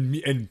focuses,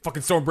 and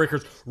fucking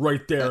Stormbreaker's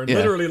right there, and Yeah.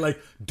 literally like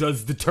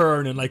does the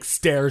turn and like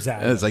stares at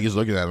And him. it's like he's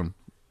looking at him.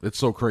 It's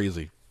so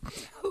crazy.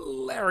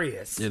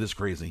 Hilarious. It is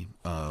crazy.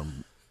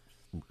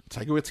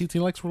 Taika Waititi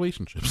likes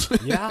relationships.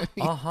 Yeah.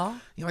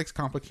 He likes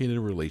complicated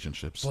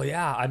relationships. Well,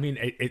 yeah. I mean,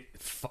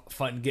 it's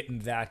fun getting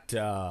that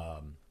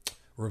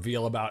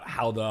reveal about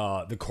how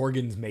the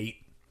Korgans mate.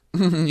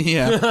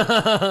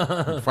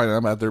 Yeah. Finding out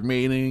about their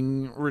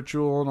mating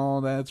ritual and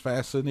all that. It's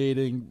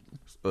fascinating.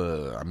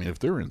 I mean, if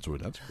they're into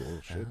it, that's cool.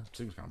 Shit,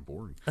 seems kind of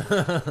boring.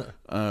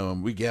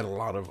 We get a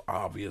lot of,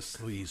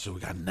 obviously, so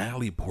we got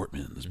Natalie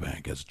Portman is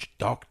back as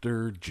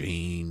Dr.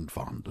 Jane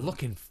Fonda.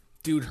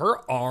 Dude,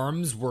 her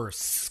arms were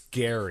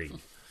scary.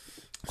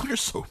 They're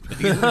so big.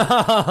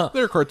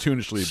 They're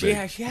cartoonishly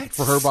big. She had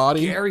for her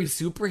body. scary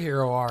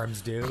superhero arms,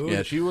 dude.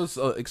 Yeah, she was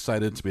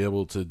excited to be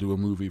able to do a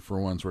movie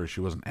for once where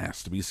she wasn't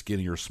asked to be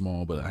skinny or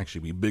small, but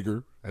actually be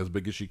bigger, as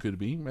big as she could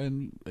be.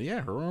 And yeah,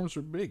 her arms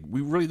are big.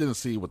 We really didn't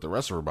see what the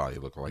rest of her body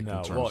looked like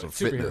in terms of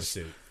superhero fitness.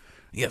 suit.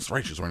 Yes,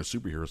 right. She's wearing a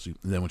superhero suit,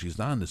 and then when she's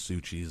not in the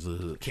suit, she's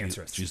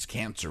Cancerous. She's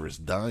cancerous,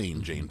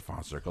 dying Jane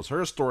Foster. Because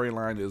her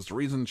storyline is the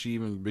reason she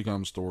even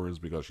becomes Thor is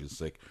because she's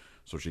sick,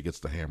 so she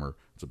gets the hammer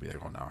to be like,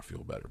 oh, now I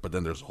feel better. But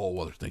then there's a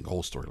whole other thing,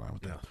 whole storyline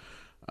with that.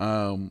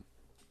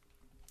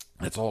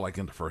 It's all like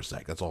in the first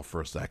act. That's all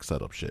first act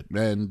setup shit.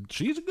 And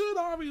she's good,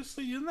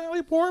 obviously. And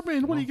Natalie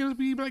Portman, what are you going to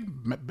be like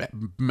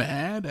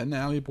mad at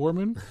Natalie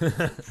Portman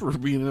for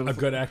being A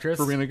good actress?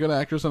 For being a good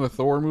actress in a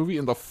Thor movie,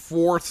 in the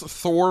fourth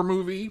Thor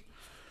movie.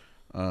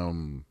 Yeah,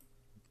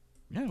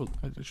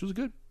 she was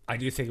good. I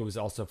do think it was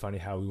also funny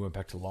how we went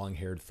back to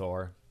long-haired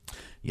Thor.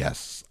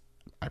 Yes,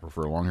 I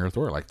prefer long-haired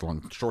Thor. I like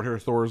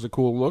short-haired Thor is a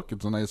cool look.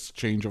 It's a nice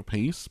change of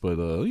pace, but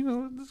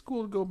it's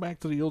cool to go back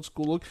to the old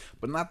school look,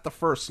 but not the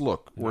first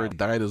look where it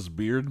dyed his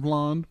beard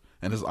blonde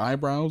and his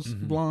eyebrows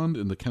blonde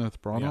in the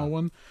Kenneth Branagh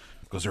one,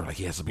 because they're like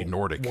he has to be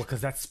Nordic. Well,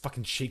 because that's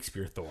fucking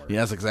Shakespeare Thor.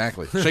 Yes,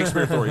 exactly.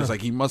 Shakespeare Thor. He's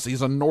like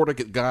he's a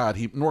Nordic god.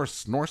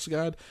 Norse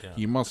god. Yeah.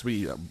 He must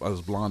be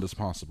as blonde as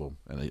possible,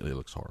 and it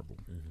looks horrible.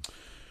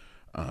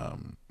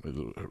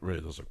 It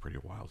really does look pretty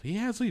wild. He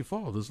has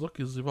evolved. His look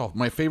has evolved.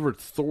 My favorite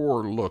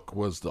Thor look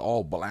was the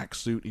all black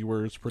suit he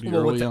wears pretty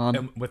early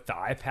on. With the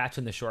eye patch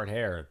and the short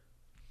hair.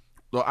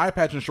 The eye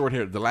patch and short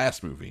hair, the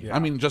last movie. Yeah. I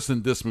mean, just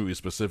in this movie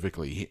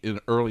specifically.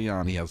 Early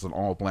on, he has an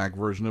all black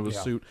version of his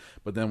suit,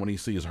 but then when he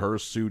sees her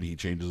suit, he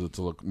changes it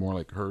to look more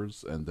like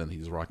hers, and then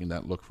he's rocking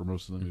that look for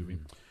most of the movie.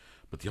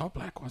 But the all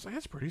black ones,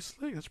 that's pretty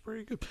slick. That's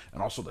pretty good.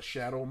 And also the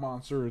shadow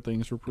monster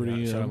things were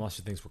pretty. Shadow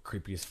monster things were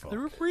creepy as fuck. They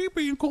were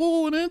creepy and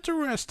cool and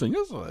interesting.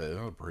 This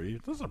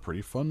is a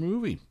pretty fun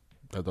movie.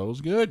 I thought it was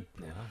good.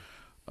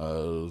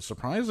 Yeah.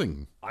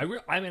 Surprising. I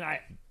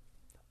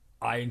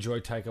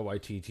enjoy Taika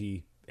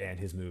Waititi and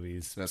his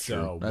movies. That's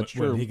so true. That's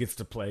when true. he gets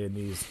to play in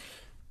these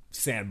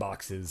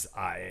sandboxes,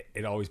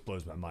 it always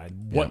blows my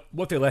mind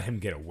what they let him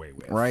get away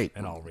with. Right.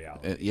 In all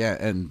reality.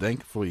 Yeah, and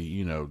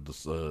thankfully,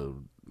 this.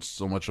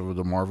 So much of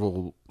the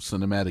Marvel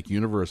Cinematic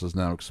Universe has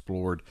now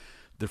explored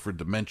different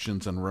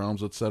dimensions and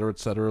realms, et cetera, et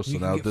cetera. So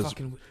now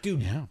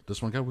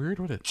this one got weird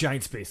with it.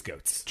 Giant space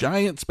goats.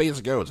 Giant space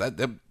goats.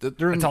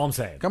 That's all I'm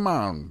saying. Come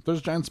on,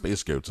 there's giant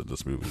space goats in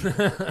this movie,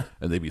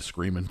 and they be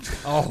screaming.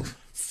 Oh,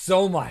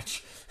 so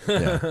much.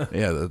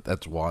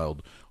 That's wild.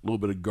 A little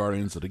bit of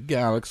Guardians of the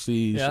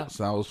Galaxy. Yeah.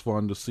 So that was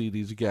fun to see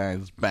these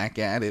guys back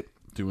at it,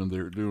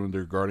 doing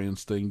their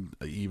Guardians thing.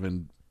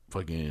 Even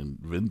fucking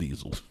Vin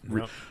Diesel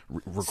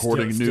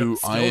recording new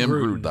still I am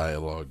Groot Groot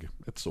dialogue.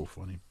 It's so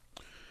funny.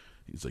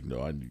 He's like,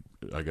 no, I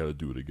got to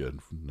do it again.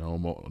 Now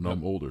I'm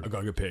older. I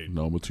gotta get paid.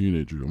 No, I'm a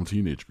teenager. I'm a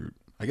teenage Groot.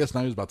 I guess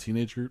now he's about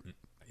teenage Groot.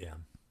 Yeah,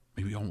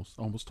 maybe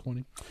almost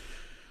 20.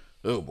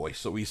 Oh boy!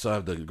 So we still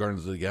have the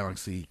Guardians of the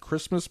Galaxy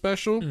Christmas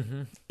special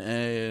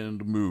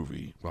and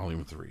movie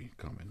Volume 3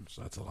 coming.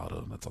 So that's a lot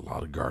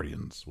of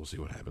Guardians. We'll see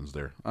what happens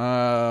there.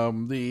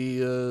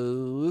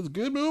 It's a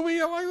good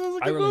movie. I like it. It's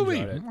a good movie.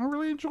 I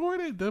really enjoyed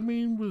it. I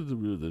mean,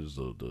 there's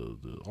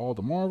all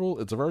the Marvel.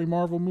 It's a very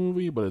Marvel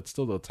movie, but it's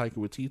still the Taika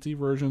Waititi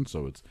version.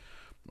 So it's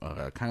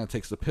kind of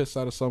takes the piss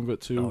out of some of it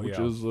too, which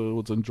is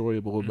what's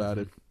enjoyable about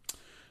it.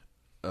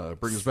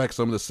 brings back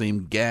some of the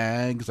same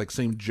gags, like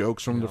same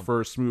jokes from the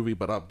first movie,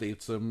 but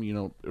updates them,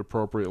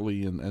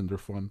 appropriately, and they're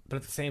fun. But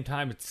at the same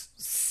time, it's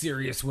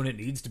serious when it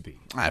needs to be.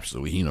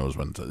 Absolutely, he knows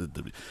when to.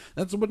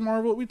 That's what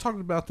Marvel. We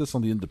talked about this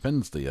on the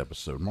Independence Day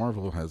episode.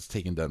 Marvel has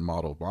taken that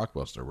model of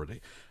blockbuster where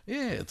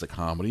it's a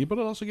comedy, but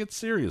it also gets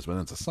serious when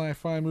it's a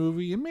sci-fi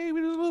movie, and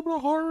maybe there's a little bit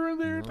of horror in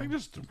there. Like,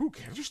 just who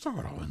cares? Just throw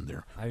it all in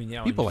there. I mean,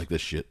 yeah, people like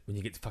this shit. When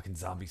you get to fucking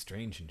Zombie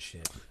Strange and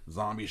shit.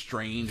 Zombie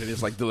Strange, and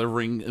it's like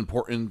delivering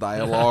important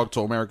dialogue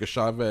to America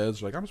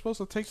Chavez. Like, I'm supposed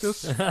to take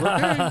this. Okay,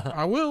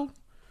 I will.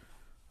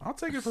 I'll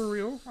take it for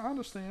real. I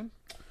understand.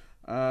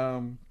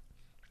 Yeah,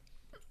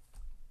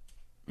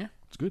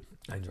 it's good.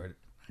 I enjoyed it.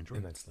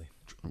 Immensely.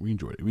 We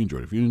enjoyed it.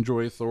 If you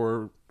enjoy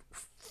Thor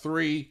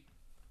 3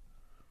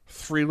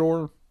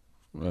 Thor,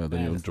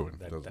 then you'll enjoy it.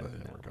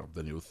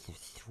 Then you'll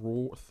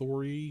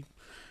Thor.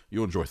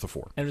 You'll enjoy Thor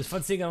 4. And it was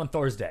fun seeing it on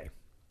Thor's Day.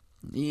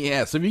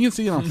 Yes, if you can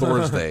see it on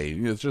Thor's Day,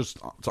 it's just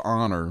to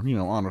honor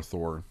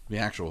Thor, the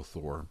actual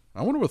Thor.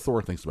 I wonder what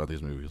Thor thinks about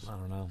these movies. I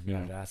don't know. You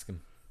have to ask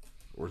him.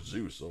 Or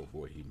Zeus. Oh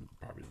boy, he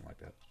probably didn't like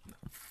that. No,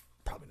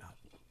 probably not.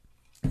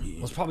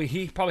 Well,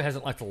 he probably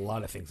hasn't liked a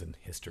lot of things in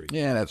history.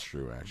 Yeah, that's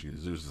true. Actually,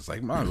 Zeus is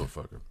like,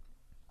 motherfucker.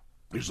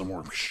 Here's some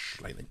more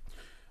lightning.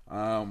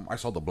 I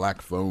saw The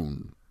Black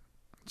Phone.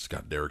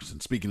 Scott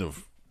Derrickson. Speaking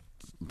of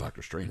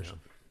Doctor Strange,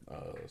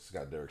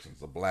 Scott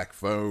Derrickson's The Black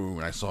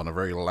Phone. I saw it in a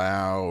very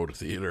loud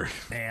theater.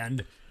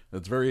 And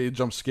it's very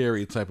jump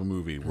scary type of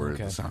movie where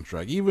the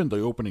soundtrack, even the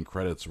opening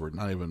credits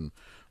wasn't even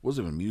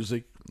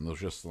music. It was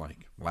just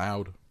like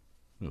loud.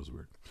 It was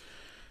weird.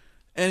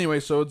 Anyway,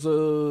 so it's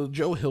a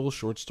Joe Hill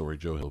short story.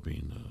 Joe Hill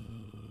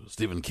being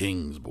Stephen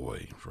King's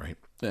boy, right?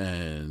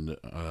 And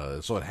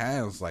so it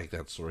has like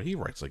that sort of, he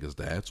writes like his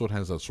dad, so it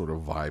has that sort of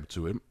vibe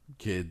to it.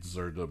 Kids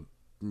are the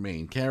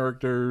main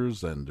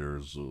characters, and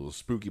there's a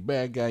spooky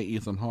bad guy,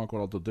 Ethan Hawke,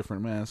 with all the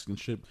different masks and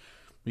shit.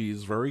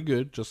 He's very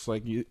good, just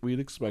like we'd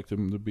expect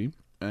him to be.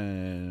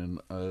 And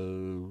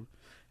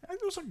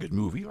it was a good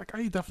movie. Like,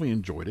 I definitely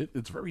enjoyed it.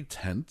 It's very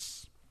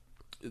tense.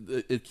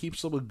 It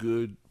keeps up a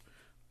good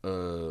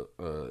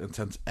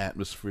intense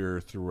atmosphere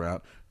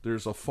throughout.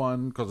 There's a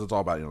fun, because it's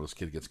all about, this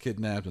kid gets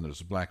kidnapped, and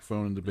there's a black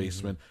phone in the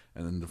basement,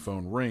 and then the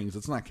phone rings.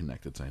 It's not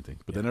connected to anything,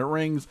 but then it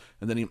rings,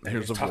 and then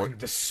here's a voice.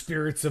 The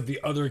spirits of the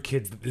other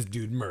kids that this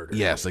dude murdered.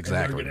 Yes,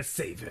 exactly. And they're gonna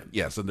save him.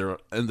 Yes, and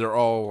they're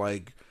all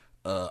like,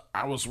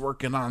 I was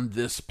working on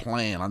this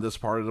plan, on this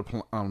part of the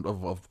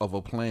of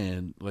a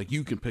plan. Like,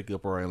 you can pick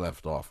up where I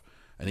left off,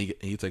 and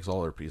he takes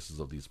all their pieces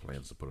of these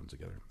plans to put them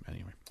together.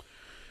 Anyway.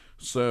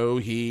 So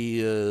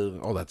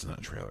that's in a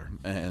trailer.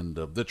 And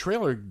the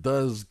trailer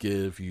does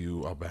give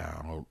you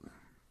about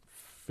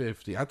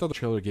 50. I thought the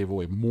trailer gave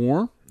away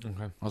more.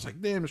 Okay. I was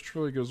like, damn, this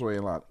trailer gives away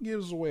a lot. It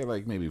gives away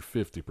like maybe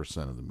 50%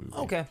 of the movie.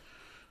 Okay.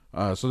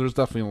 So there's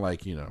definitely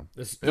like,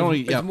 it's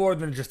more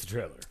than just a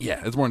trailer.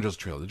 Yeah, it's more than just a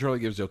trailer. The trailer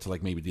gives you up to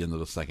like maybe the end of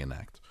the second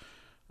act.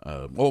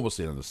 Almost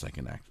the end of the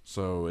second act.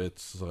 So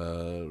it's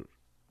good.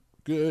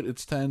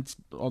 It's tense.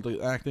 All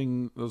the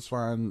acting is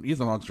fine.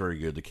 Ethan Hawke's very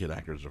good. The kid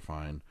actors are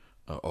fine.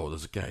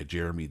 There's a guy,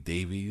 Jeremy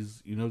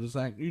Davies. You know this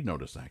actor? You know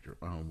this actor.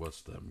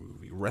 What's the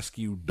movie?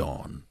 Rescue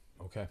Dawn.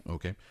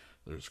 Okay.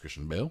 There's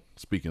Christian Bale,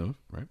 speaking of,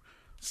 right?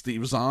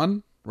 Steve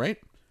Zahn, right?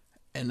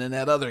 And then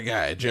that other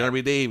guy,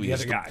 Jeremy Davies. The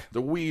other guy.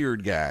 The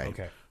weird guy.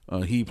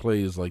 Okay. He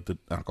plays like the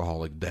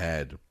alcoholic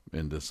dad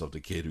in this of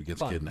the kid who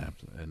gets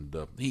kidnapped. And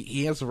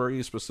he has a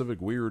very specific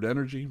weird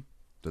energy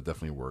that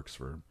definitely works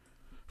for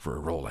a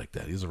role like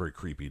that. He's a very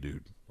creepy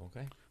dude.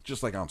 Okay.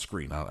 Just like on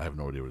screen. I have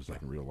no idea what it's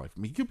like in real life.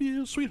 I mean, he could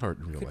be a sweetheart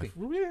in real life.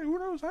 Well, yeah, who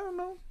knows? I don't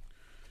know.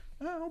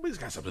 Nobody's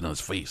got something on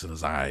his face and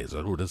his eyes.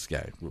 Oh, this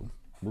guy.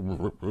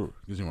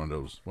 Gives you one of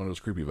those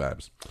creepy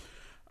vibes.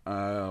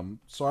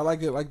 So I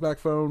like it. Like Black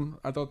Phone.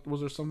 I thought,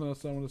 was there something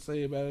else I want to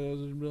say about it?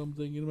 I'm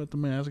thinking about the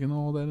mask and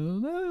all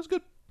that. It's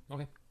good.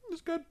 Okay.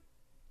 It's good.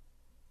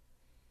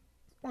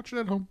 Watch it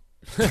at home.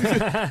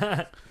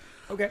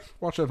 Okay.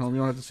 Watch it at home. You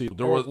don't have to see it.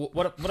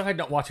 What if I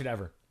don't watch it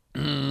ever?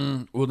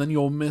 Well, then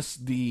you'll miss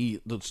the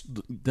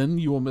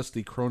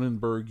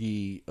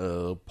Cronenbergy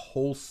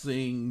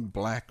pulsing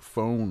black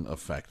phone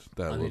effect.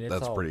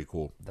 That's pretty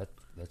cool.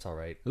 That's all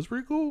right. It's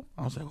pretty cool.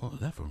 I was like, oh,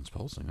 that phone's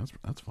pulsing. That's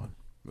fun.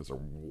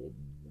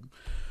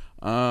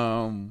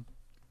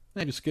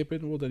 You skip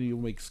it. Well, then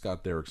you'll make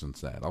Scott Derrickson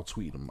sad. I'll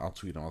tweet him.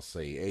 I'll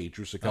say, hey,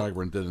 Drew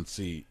Secagran didn't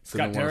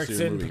Scott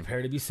Derrickson,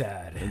 prepare to be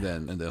sad. And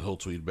then he'll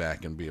tweet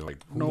back and be like,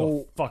 no. Who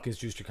the fuck is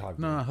Drew Secagran?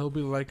 Nah, he'll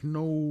be like,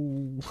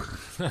 no.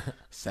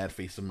 Sad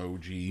face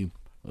emoji,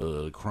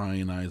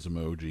 crying eyes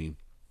emoji.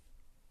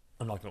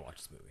 I'm not gonna watch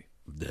this movie.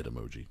 Dead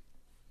emoji.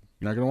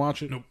 You're not gonna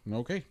watch it? Nope.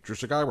 Okay. Drew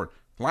Secagran,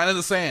 line in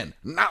the sand.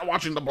 Not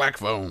watching The Black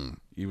Phone,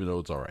 even though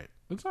it's all right.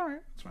 It's all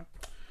right. It's fine.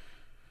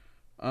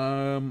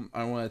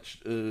 I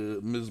watched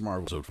Ms.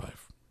 Marvel episode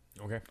 5.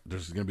 Okay.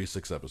 There's going to be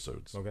 6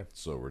 episodes. Okay.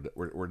 So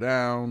we're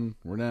down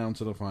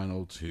to the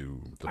final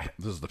 2.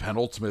 This is the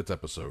penultimate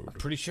episode.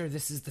 Pretty sure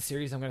this is the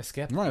series I'm going to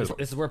skip. Right.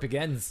 This is where it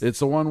begins. It's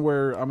the one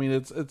where, I mean,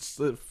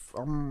 the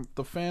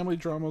family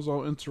drama is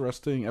all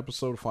interesting.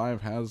 Episode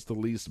 5 has the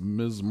least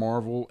Ms.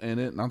 Marvel in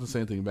it. Not to say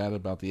anything bad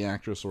about the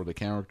actress or the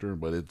character,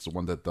 but it's the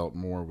one that dealt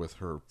more with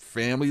her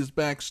family's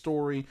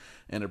backstory,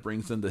 and it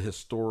brings in the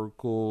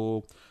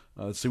historical.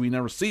 So we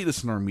never see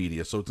this in our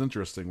media, so it's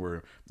interesting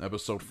where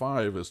episode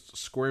 5 is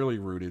squarely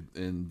rooted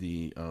in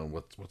the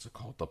what's it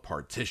called, the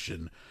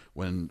partition,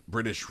 when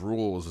British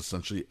rule is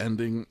essentially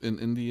ending in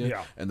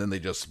India, and then they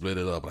just split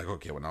it up, like,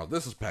 okay, well, now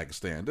this is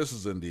Pakistan, this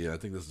is India, I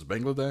think this is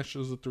Bangladesh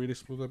is the 3 they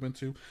split up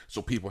into.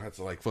 So people had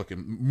to like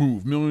fucking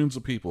move. Millions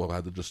of people have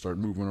had to just start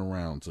moving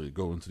around to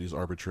go into these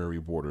arbitrary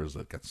borders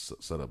that got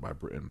set up by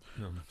Britain.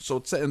 So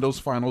it's set in those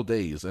final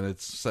days, and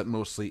it's set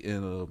mostly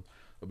in a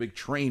big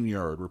train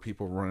yard where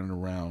people are running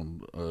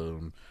around,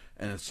 and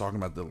it's talking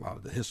about a lot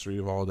of the history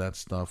of all that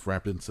stuff,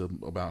 wrapped into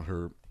about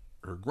her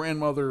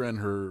grandmother and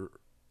her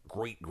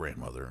great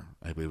grandmother.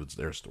 I believe it's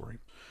their story,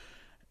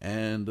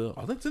 and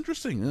I think it's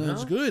interesting.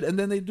 It's good. And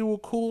then they do a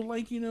cool,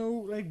 like,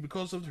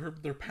 because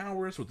of their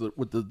powers with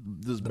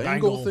this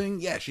bangle thing.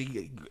 Yeah,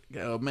 she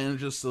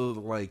manages to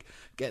like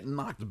get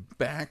knocked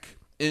back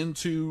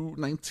into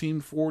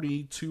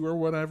 1942 or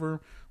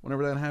whatever,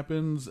 whenever that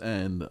happens,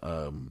 and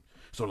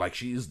so, like,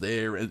 she's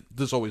there, and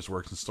this always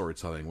works in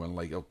storytelling, when,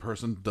 like, a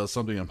person does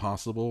something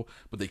impossible,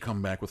 but they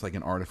come back with, like,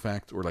 an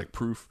artifact or, like,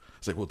 proof.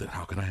 It's like, well, then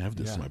how can I have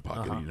this in my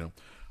pocket,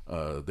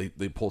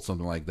 They pulled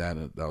something like that,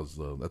 and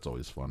that's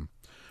always fun.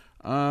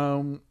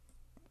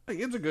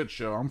 It's a good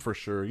show, I'm for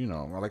sure,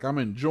 like, I'm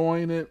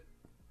enjoying it,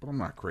 but I'm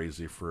not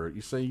crazy for it.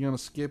 You say you're gonna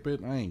skip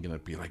it, I ain't gonna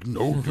be like,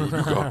 no, dude,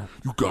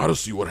 you gotta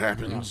see what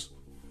happens.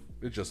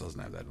 It just doesn't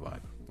have that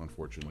vibe,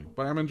 unfortunately.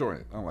 But I'm enjoying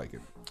it. I like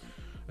it.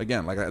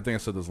 Again, like I think I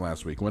said this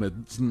last week, when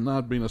it's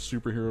not being a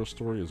superhero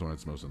story is when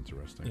it's most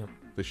interesting. Yep.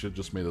 They should have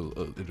just made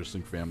an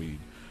interesting family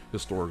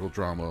historical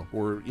drama,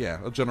 or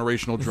a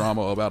generational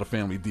drama about a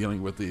family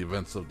dealing with the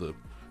events of the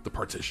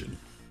partition.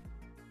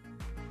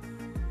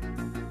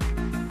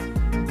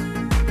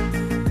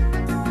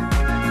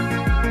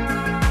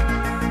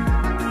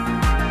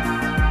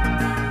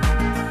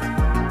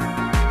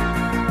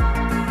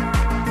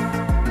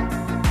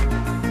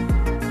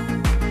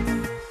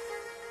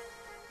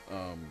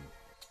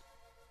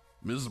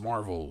 Ms.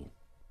 Marvel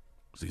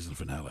season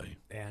finale.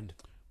 And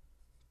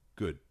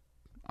good.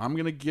 I'm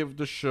gonna give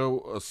the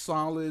show a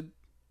solid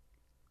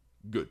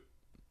good.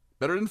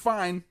 Better than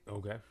fine.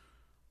 Okay.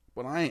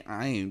 But I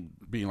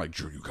ain't being like,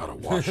 Drew, you gotta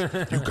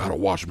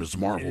watch Ms.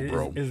 Marvel,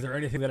 bro. Is there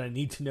anything that I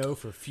need to know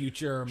for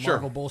future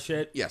Marvel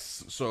bullshit?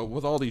 Yes. So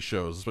with all these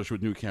shows, especially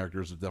with new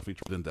characters, it definitely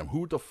tried in them.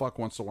 Who the fuck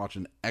wants to watch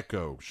an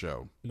Echo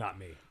show? Not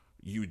me.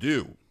 You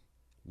do.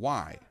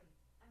 Why?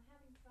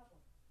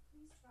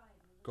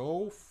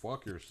 Go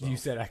fuck yourself. You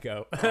said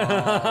Echo. That's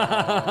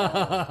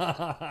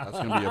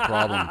going to be a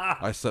problem.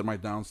 I set my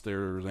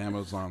downstairs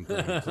Amazon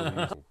thing.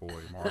 Oh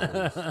boy,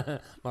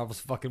 Marvel's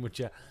fucking with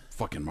you.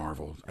 Fucking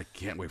Marvel. I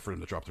can't wait for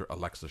them to drop their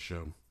Alexa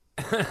show.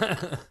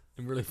 And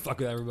really fuck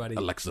with everybody.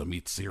 Alexa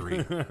meets Siri.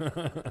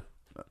 That's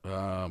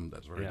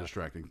very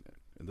distracting.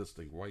 And this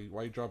thing, why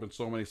you dropping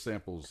so many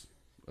samples?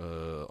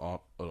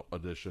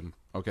 Edition.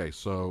 Okay,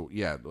 so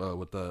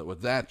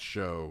with that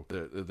show,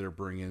 they're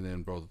bringing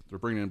in both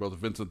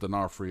Vincent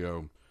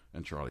D'Onofrio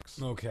and Charlie.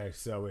 Okay,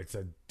 so it's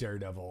a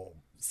Daredevil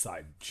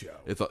side show.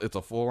 It's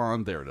a full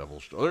on Daredevil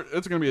show.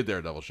 It's gonna be a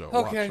Daredevil show.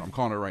 Okay, watch. I'm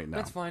calling it right now.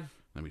 That's fine.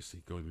 Let me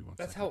see. Go with me one.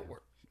 That's second. how it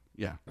works.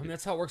 Yeah, I mean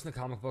that's how it works in the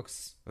comic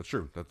books. That's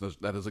true.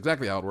 That is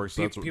exactly how it works.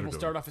 That's what people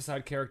start off as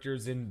side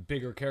characters in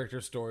bigger character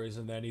stories,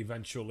 and then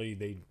eventually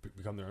they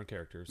become their own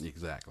characters.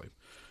 Exactly.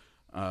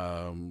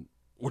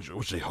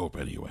 Which they hope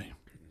anyway.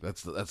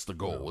 That's the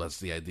goal. That's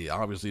the idea.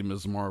 Obviously,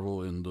 Ms.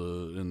 Marvel in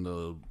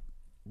the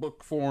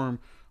book form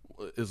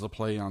is a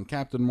play on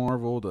Captain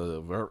Marvel.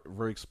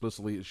 Very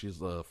explicitly,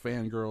 she's a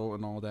fangirl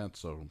and all that.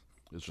 So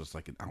it's just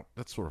like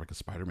that's sort of like a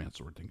Spider-Man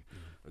sort of thing.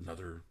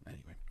 Anyway.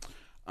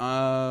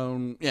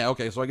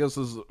 Okay. So I guess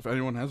if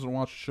anyone hasn't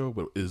watched the show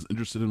but is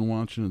interested in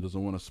watching and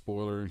doesn't want a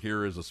spoiler,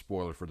 here is a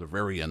spoiler for the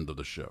very end of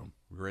the show.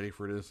 Ready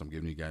for this? I'm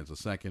giving you guys a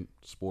second.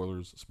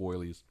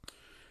 Spoilies.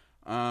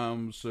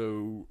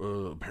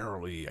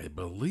 Apparently, I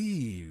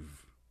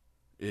believe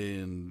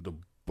in the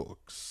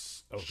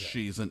books,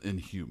 she's an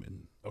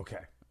Inhuman. Okay.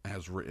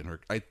 As written her.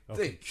 I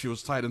think she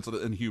was tied into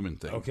the Inhuman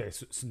thing. Okay,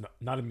 so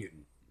not a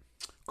mutant.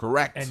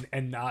 Correct.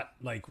 And not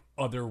like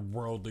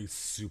otherworldly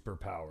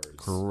superpowers.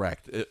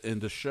 Correct. In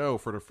the show,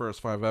 for the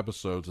first 5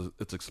 episodes,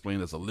 it's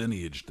explained as a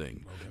lineage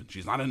thing. Okay.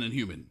 She's not an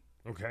Inhuman.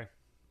 Okay.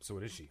 So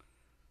what is she?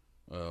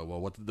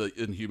 What did the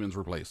Inhumans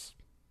replace?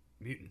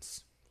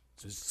 Mutants.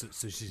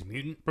 So she's a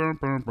mutant? Burr,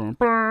 burr, burr,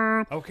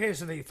 burr. Okay,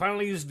 so they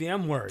finally used the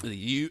M word.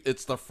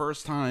 It's the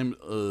first time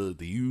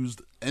they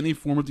used any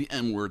form of the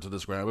M word to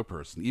describe a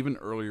person. Even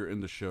earlier in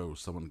the show,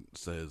 someone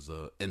says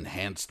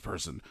enhanced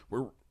person.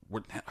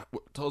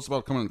 tell us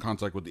about coming in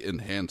contact with the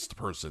enhanced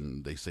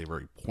person. They say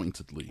very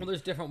pointedly. Well,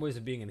 there's different ways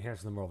of being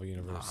enhanced in the Marvel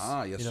universe.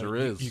 Yes, there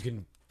is. You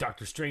can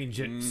Doctor Strange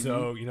it,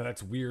 so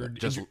that's weird.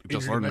 Just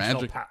learn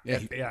magic.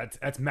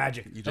 That's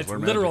magic. That's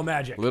learn literal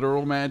magic.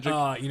 Literal magic.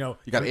 You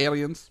got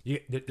aliens.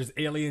 There's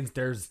aliens.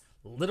 There's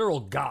literal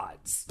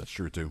gods. That's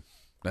true too.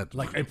 That's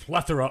like a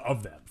plethora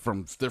of them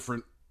from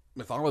different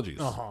mythologies,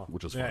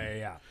 which is fun.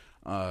 Yeah.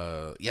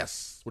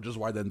 Yes, which is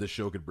why then this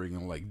show could bring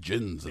in like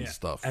jinns and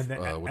stuff,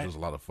 which is a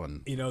lot of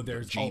fun.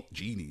 There's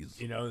genies.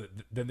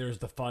 Then there's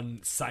the fun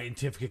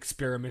scientific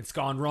experiments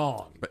gone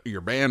wrong. Your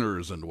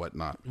banners and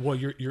whatnot. Well,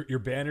 your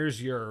banners,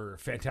 your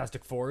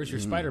Fantastic Fours, your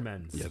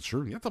Spider-Mans. Yeah,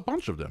 sure. That's a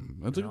bunch of them.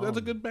 That's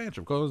a good batch.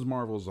 Of course,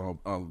 Marvel's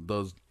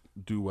does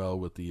do well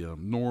with the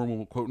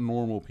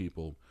normal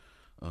people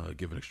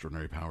given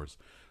extraordinary powers.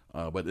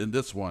 But in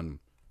this one,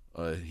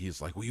 he's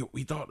like,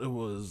 we thought it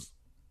was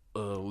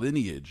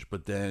lineage,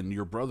 but then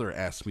your brother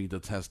asked me to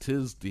test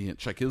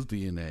check his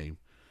DNA,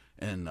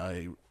 and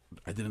I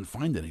didn't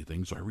find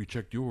anything, so I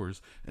rechecked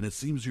yours, and it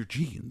seems your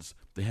genes,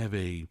 they have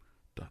a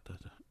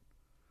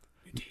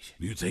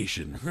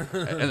mutation.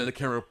 And then the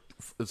camera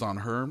is on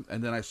her,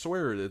 and then I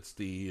swear it's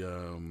the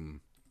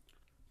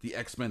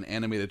X-Men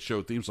animated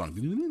show theme song.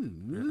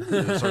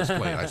 It starts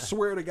playing. I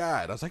swear to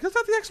God, I was like, is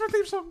that the X-Men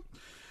theme song?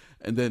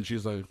 And then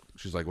she's like,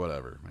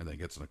 whatever, and then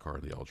gets in the car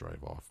and they all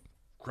drive off.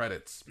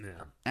 Credits.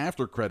 Yeah.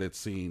 After credits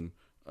scene,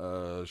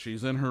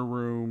 she's in her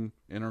room,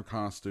 in her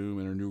costume,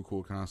 in her new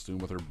cool costume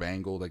with her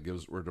bangle that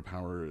gives where the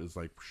power is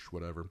like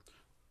whatever.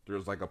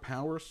 There's like a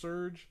power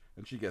surge,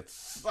 and she gets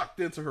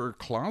sucked into her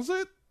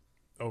closet.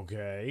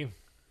 Okay.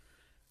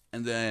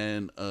 And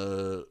then,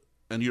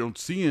 and you don't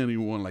see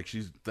anyone, like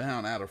she's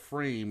down out of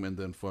frame, and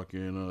then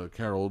fucking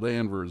Carol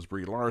Danvers,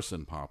 Brie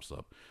Larson pops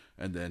up.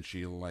 And then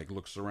she like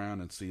looks around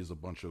and sees a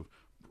bunch of,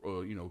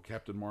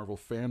 Captain Marvel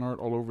fan art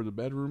all over the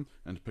bedroom,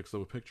 and picks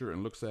up a picture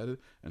and looks at it,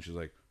 and she's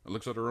like,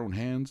 looks at her own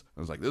hands,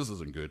 and is like, this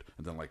isn't good,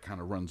 and then like kind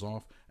of runs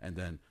off, and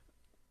then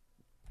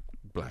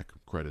black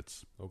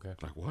credits. Okay.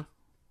 Like what?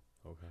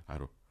 Okay.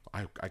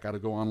 I gotta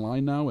go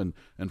online now and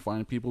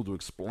find people to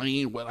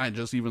explain what I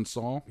just even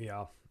saw.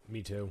 Yeah,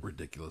 me too.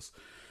 Ridiculous.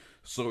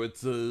 So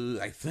it's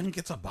I think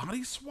it's a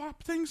body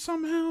swap thing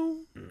somehow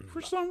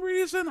for some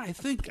reason. I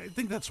think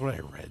that's what I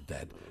read.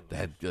 That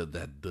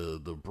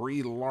the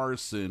Brie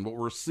Larson. What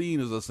we're seeing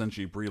is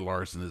essentially Brie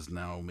Larson is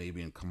now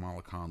maybe in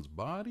Kamala Khan's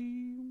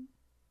body.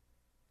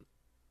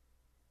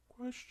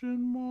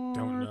 Question mark.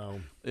 Don't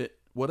know.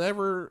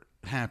 Whatever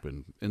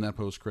happened in that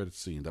post-credit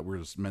scene that we're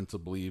just meant to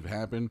believe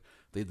happened,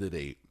 they did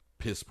a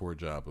piss poor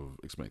job of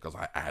explaining, because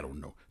I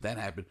don't know. That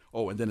happened.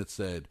 Oh, and then it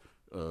said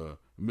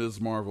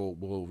Ms. Marvel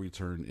will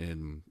return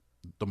in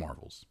The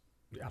Marvels.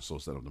 Yeah. So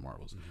instead of The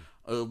Marvels.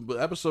 Mm-hmm. But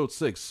episode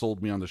 6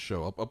 sold me on the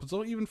show. Up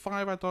until even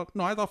 5, I thought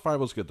 5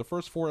 was good. The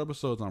first 4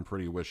 episodes, I'm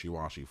pretty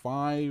wishy-washy.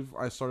 5,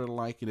 I started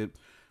liking it.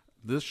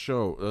 This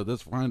show,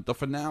 the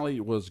finale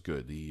was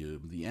good.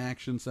 The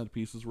action set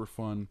pieces were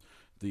fun.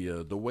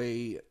 The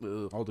way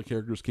all the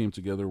characters came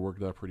together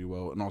worked out pretty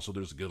well, and also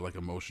there's a good like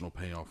emotional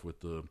payoff with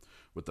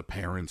the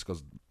parents,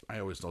 because I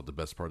always thought the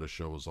best part of the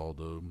show was all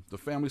the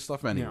family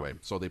stuff anyway. Yeah.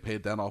 So they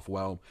paid that off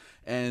well,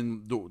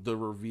 and the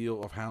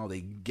reveal of how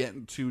they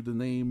get to the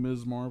name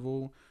Ms.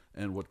 Marvel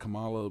and what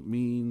Kamala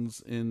means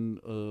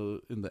in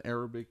the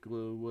Arabic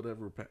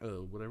whatever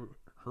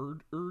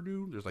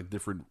Urdu. There's like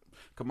different.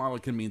 Kamala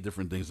can mean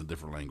different things in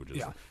different languages.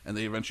 Yeah. And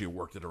they eventually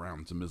worked it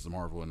around to Ms.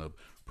 Marvel in a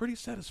pretty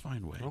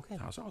satisfying way. Okay.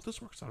 I was like,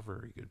 this works out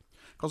very good.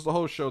 Because the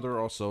whole show, they're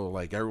also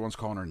like, everyone's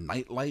calling her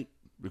Nightlight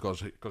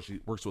because she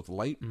works with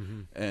light.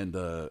 Mm-hmm. And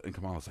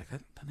Kamala's like,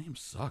 that name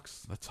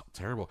sucks. That's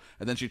terrible.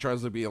 And then she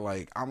tries to be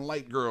like, I'm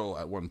Light Girl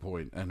at one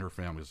point, and her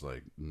family's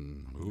like,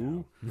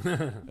 who? No.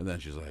 And then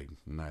she's like,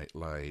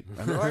 Nightlight.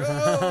 And they're like,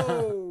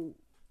 oh!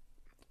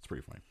 It's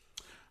pretty funny.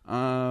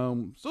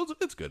 So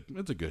it's good.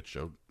 It's a good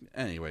show.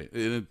 Anyway,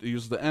 it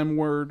uses the M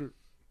word.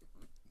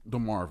 The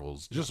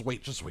Marvels. Just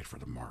wait for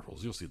the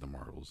Marvels. You'll see the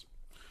Marvels.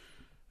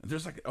 And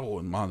there's like,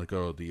 and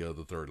Monica, the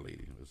third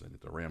lady, is in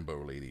it, the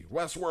Rambo lady.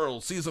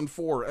 Westworld season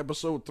 4,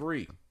 episode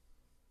 3.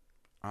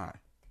 I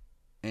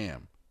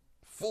am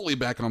fully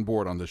back on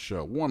board on this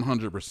show,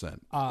 100%.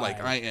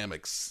 I am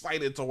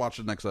excited to watch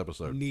the next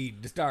episode.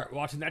 Need to start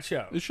watching that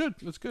show. It should.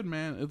 It's good,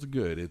 man. It's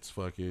good. It's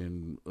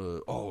fucking.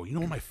 You know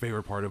what my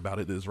favorite part about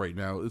it is right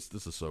now?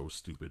 This is so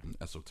stupid and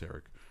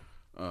esoteric.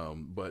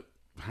 But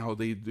how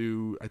they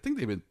do? I think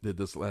they did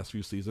this last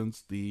few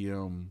seasons. The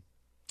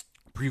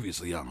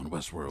previously on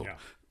Westworld,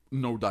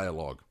 no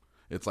dialogue.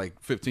 It's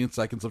like 15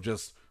 seconds of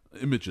just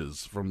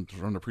images from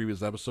the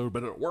previous episode,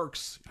 but it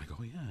works. I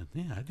go, yeah,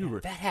 I do.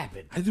 That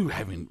happened. I do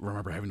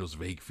remember having those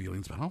vague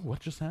feelings about, what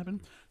just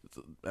happened? It's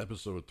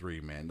episode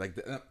 3, man. Like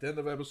the end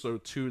of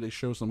episode 2, they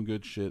show some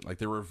good shit. Like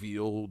they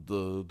reveal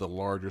the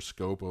larger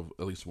scope of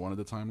at least one of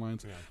the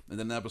timelines. Yeah. And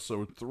then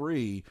episode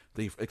 3,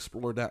 they've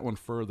explored that one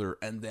further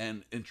and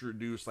then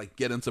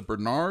get into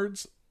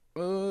Bernard's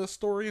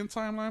story and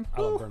timeline.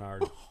 I love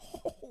Bernard.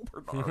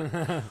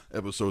 Bernard.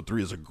 Episode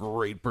 3 is a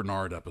great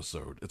Bernard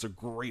episode. It's a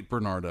great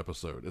Bernard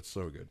episode. It's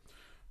so good.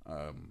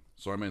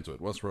 So I'm into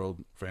it.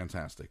 Westworld,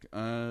 fantastic.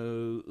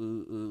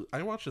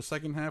 I watched the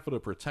second half of The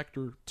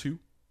Protector 2.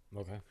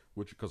 Okay.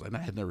 Which, because I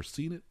had never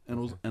seen it, and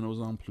it was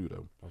on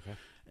Pluto. Okay.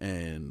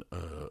 And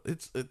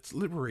it's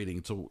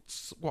liberating to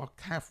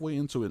walk halfway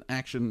into an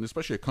action,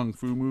 especially a kung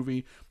fu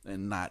movie,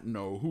 and not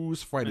know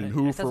who's fighting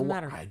who for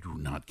what. I do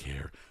not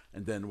care.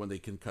 And then when they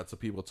can cut to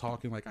people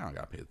talking, like, I don't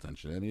gotta pay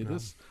attention to any of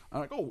this. I'm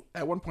like, oh,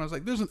 at one point I was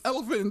like, there's an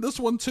elephant in this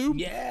one too.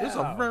 Yeah, there's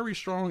a very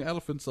strong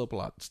elephant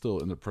subplot still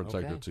in The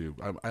Protector too.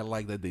 I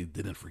like that they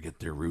didn't forget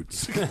their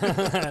roots. They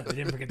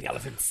didn't forget the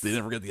elephants. They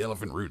didn't forget the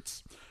elephant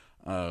roots.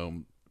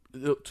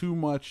 Too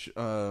much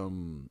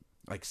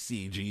like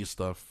CG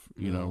stuff,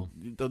 you know.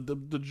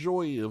 The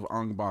joy of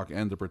Ong Bak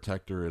and The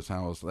Protector is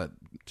how it's that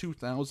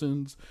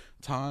 2000s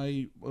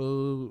Thai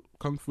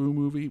kung fu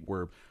movie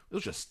where it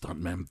was just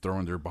stuntmen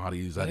throwing their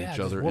bodies at each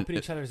other, whooping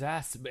each other's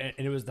ass, and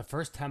it was the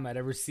first time I'd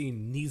ever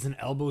seen knees and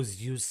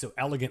elbows used so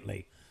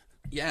elegantly.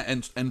 Yeah,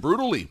 and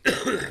brutally,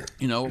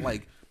 you know,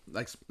 like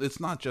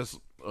it's not just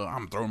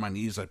I'm throwing my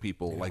knees at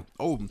people. Like,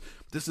 oh,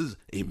 this is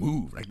a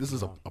move. Like, this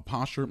is a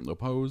posture, a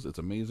pose. It's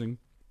amazing.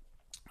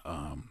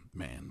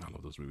 Man, I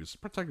love those movies.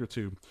 Protector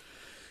 2,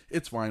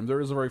 it's fine. There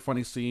is a very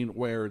funny scene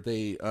where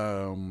they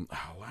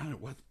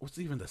what's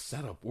even the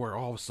setup where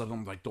all of a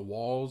sudden like the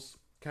walls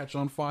catch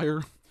on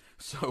fire.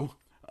 So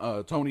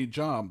Tony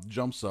Jaa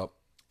jumps up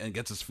and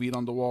gets his feet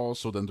on the wall,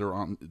 so then they're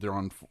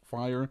on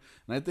fire.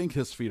 And I think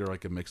his feet are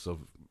like a mix of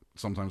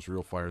sometimes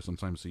real fire,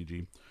 sometimes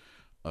CG.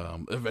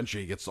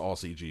 Eventually he gets all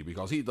CG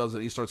because he does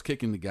it. He starts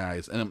kicking the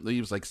guys and it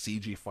leaves like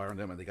CG fire on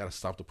them, and they got to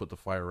stop to put the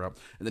fire out.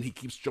 And then he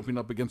keeps jumping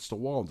up against the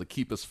wall to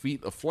keep his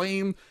feet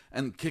aflame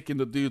and kicking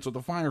the dudes with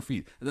the fire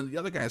feet. And then the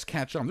other guys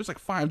catch on. There's like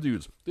 5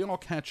 dudes. They all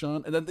catch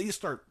on, and then they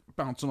start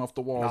bouncing off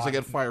the walls. They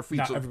get fire feet.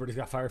 Not everybody's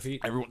got fire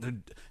feet.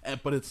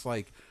 But it's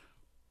like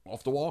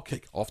off the wall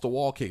kick,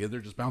 and they're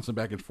just bouncing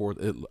back and forth.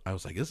 I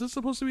was like, is this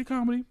supposed to be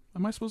comedy?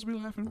 Am I supposed to be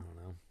laughing? I don't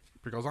know.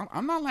 Because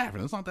I'm not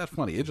laughing. It's not that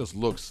funny. It just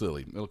looks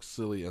silly. It looks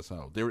silly as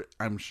hell.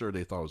 I'm sure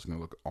they thought it was going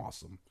to look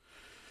awesome.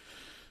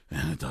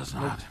 And it does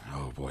not.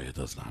 Oh, boy, it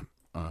does not.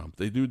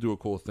 They do a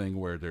cool thing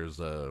where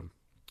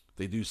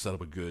they do set up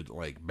a good,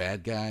 like,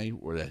 bad guy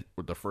where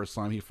the first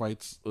time he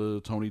fights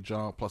Tony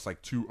Jaa plus,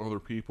 like, 2 other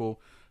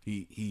people,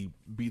 he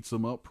beats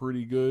them up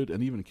pretty good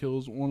and even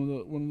kills one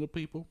of the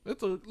people.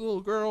 It's a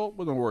little girl,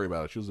 but don't worry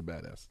about it. She was a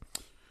badass.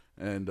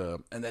 And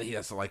then he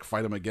has to like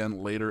fight him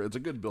again later. It's a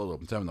good build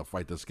up. He's having to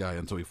fight this guy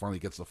until he finally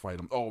gets to fight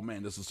him. Oh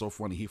man, this is so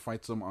funny. He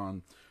fights him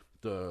on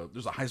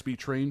there's a high speed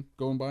train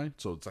going by,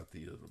 so it's like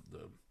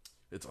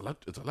it's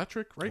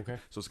electric, right? Okay.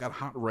 So it's got a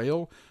hot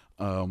rail,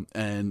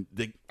 and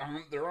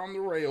they're on the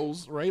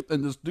rails, right?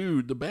 And this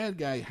dude, the bad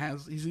guy,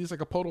 he's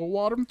like a puddle of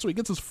water, so he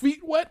gets his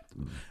feet wet,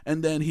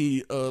 and then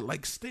he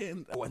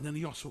stands. Oh, and then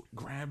he also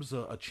grabs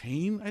a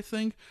chain, I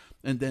think.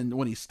 And then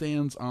when he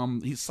stands,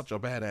 he's such a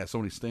badass. So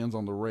when he stands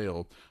on the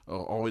rail,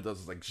 all he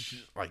does is like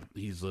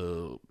he's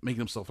making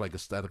himself like a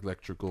static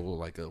electrical,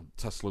 like a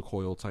Tesla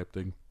coil type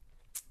thing.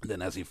 And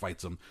then as he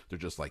fights them, they're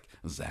just like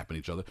zapping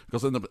each other.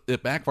 Because then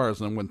it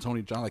backfires on him when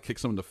Tony Jaa like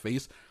kicks him in the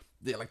face.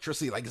 The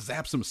electricity like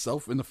zaps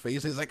himself in the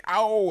face. He's like,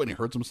 ow! And he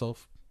hurts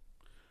himself.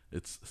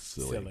 It's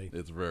silly.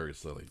 It's very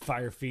silly.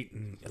 Fire feet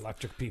and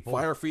electric people.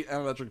 Fire feet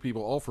and electric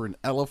people, all for an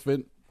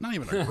elephant. Not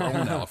even a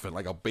grown elephant,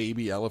 like a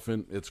baby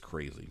elephant. It's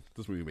crazy.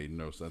 This movie made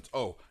no sense.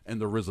 Oh,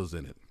 and the RZA's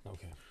in it.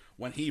 Okay.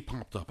 When he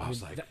popped up, I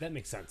was like, that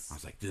makes sense. I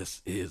was like,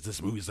 this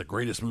movie's the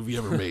greatest movie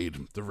ever made.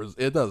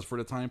 It does for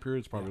the time period.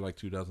 It's probably like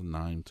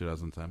 2009,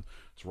 2010.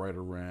 It's right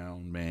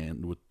around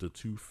Man with the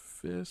 2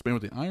 Fists, Man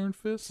with the Iron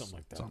Fist,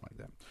 something like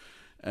that.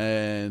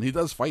 And he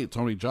does fight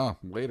Tony Jaa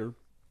later,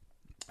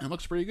 and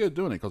looks pretty good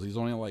doing it because he's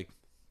only like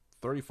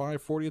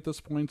 35, 40 at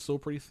this point, still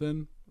pretty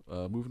thin,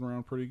 moving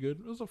around pretty good.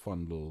 It was a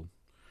fun little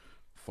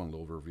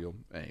reveal.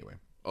 Anyway,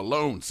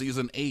 Alone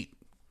season 8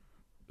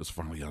 is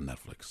finally on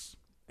Netflix.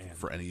 And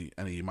for any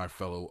of my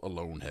fellow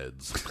Alone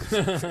heads.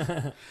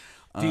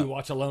 Do you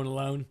watch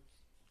Alone?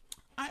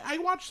 I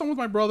watched some with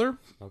my brother.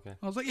 Okay.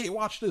 I was like, hey,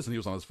 watch this. And he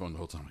was on his phone the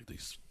whole time, like,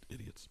 these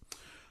idiots.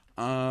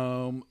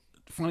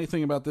 Funny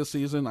thing about this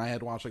season, I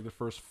had watched like the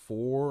first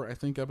 4, I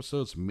think,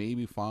 episodes,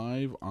 maybe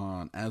 5,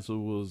 as it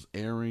was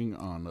airing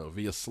on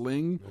via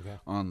Sling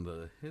on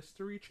the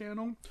History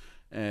Channel.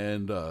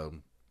 And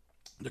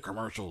the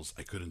commercials,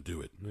 I couldn't do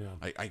it.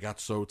 Yeah. I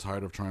got so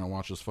tired of trying to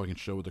watch this fucking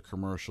show with the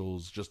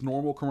commercials, just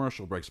normal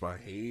commercial breaks, but I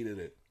hated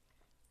it.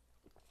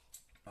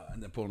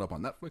 And then pulling up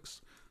on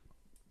Netflix,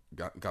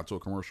 got to a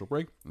commercial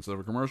break instead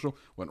of a commercial,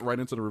 went right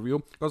into the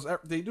review because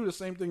they do the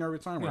same thing every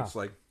time. Where it's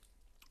like,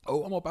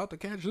 oh, I'm about to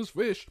catch this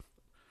fish,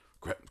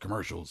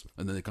 commercials,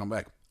 and then they come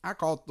back. I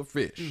caught the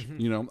fish. Mm-hmm.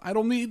 You know, I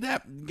don't need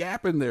that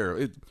gap in there.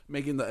 It's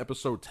making the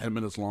episode 10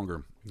 minutes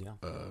longer. Yeah.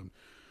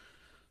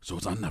 So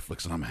it's on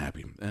Netflix, and I'm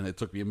happy. And it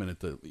took me a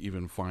minute to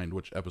even find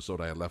which episode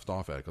I had left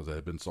off at because it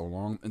had been so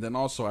long. And then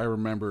also I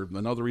remember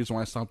another reason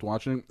why I stopped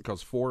watching it,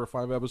 because 4 or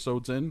 5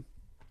 episodes in,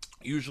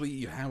 usually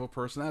you have a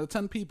person out of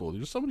 10 people.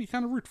 There's somebody you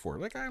kind of root for.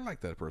 Like, I like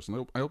that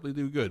person. I hope they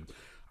do good.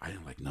 I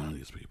didn't like none of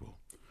these people.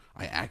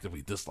 I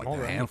actively disliked All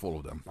a right. handful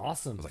of them.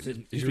 Awesome. I was like, So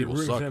these you're people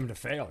rooting suck. for them to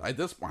fail. At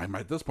this point,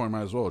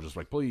 might as well just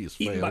like, please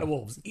Eaten fail. by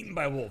wolves. Eaten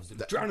by wolves.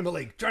 Drown in the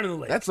lake. Drown in the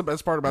lake. That's the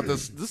best part about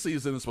this. This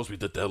season is supposed to be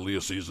the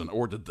deadliest season,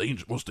 or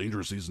the most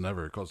dangerous season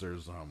ever, because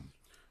there's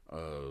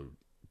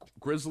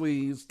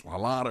grizzlies, a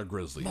lot of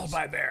grizzlies. Mauled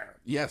by a bear.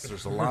 Yes,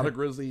 there's a lot of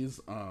grizzlies.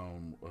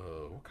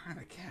 What kind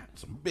of cat?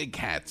 Some big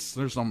cats.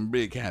 There's some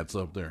big cats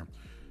up there,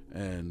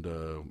 and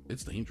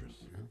it's dangerous.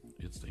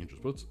 It's dangerous,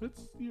 but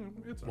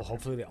it's Well,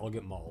 hopefully they all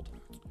get mauled.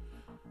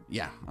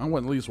 yeah. I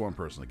want at least one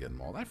person to get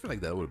mauled. I feel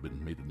like that would have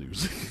been made the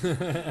news.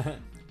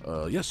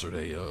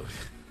 Yesterday,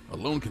 a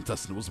lone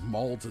contestant was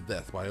mauled to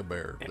death by a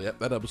bear.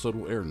 That episode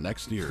will air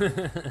next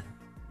year.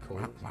 Cool.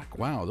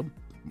 Wow, the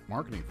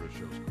marketing for the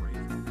show is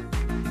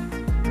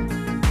great.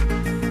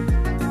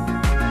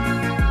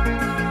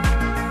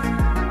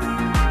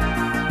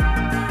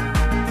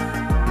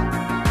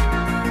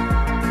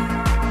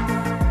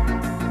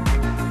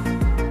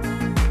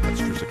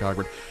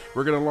 Cogburn.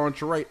 We're going to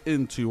launch right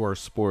into our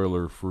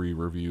spoiler-free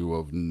review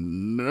of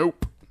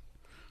Nope.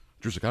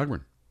 Drew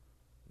Cogburn.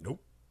 Nope.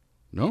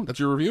 No, that's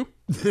your review?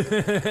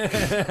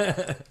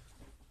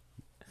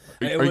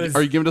 It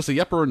Are you giving us a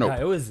yep or a nope?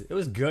 Yeah, it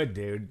was good,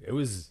 dude. It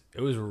was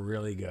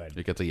really good.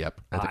 It gets a yep.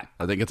 I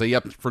think it's a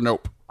yep for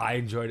Nope. I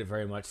enjoyed it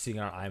very much. Seeing it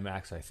on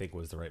IMAX, I think,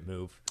 was the right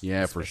move.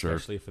 Yeah, for sure.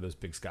 Especially for those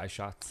big sky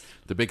shots.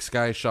 The big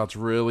sky shots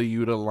really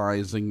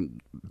utilizing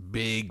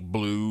big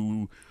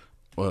blue,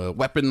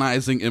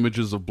 weaponizing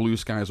images of blue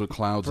skies with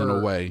clouds in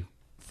a way.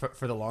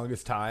 For the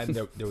longest time,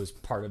 there was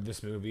part of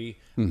this movie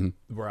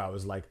where I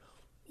was like,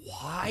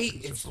 why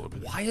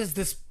is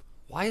this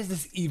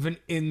even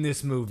in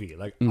this movie?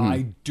 Like,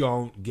 I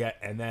don't get.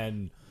 And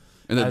then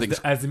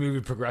as the movie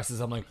progresses,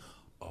 I'm like,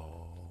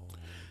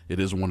 it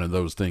is one of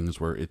those things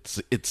where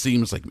it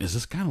seems like, is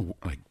this kind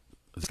of like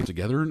it's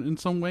together in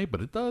some way? But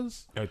it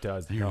does. It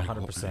does. And you're like,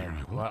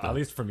 100%. what Well, the- at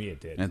least for me, it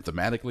did. And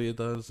thematically it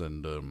does.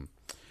 And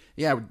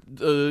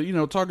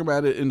talking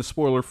about it in a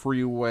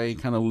spoiler-free way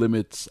kind of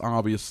limits,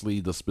 obviously,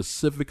 the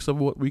specifics of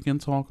what we can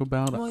talk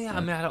about. Well, yeah. I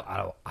mean, I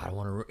don't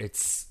want to.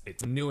 It's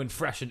new and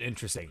fresh and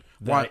interesting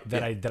Why-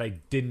 that I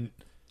did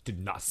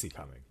not see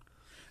coming.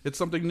 It's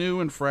something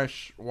new and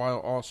fresh, while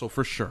also,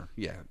 for sure,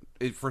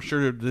 it for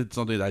sure did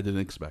something that I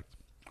didn't expect.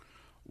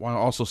 While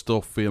also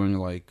still feeling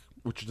like,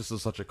 which this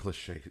is such a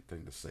cliche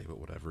thing to say, but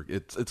whatever.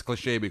 It's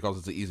cliche because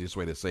it's the easiest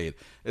way to say it.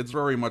 It's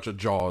very much a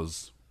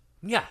Jaws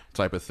Yeah.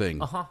 type of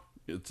thing. Uh-huh.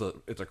 It's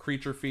a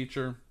creature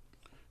feature.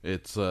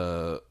 It's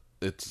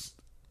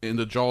in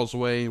the Jaws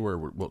way where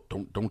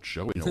don't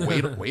show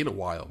it. Wait a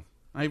while.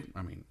 I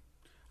mean,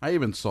 I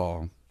even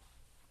saw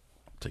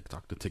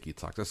TikTok, the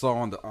TikToks. I saw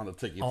on the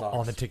TikToks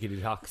On the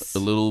Tickety Talks. a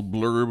little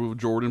blurb of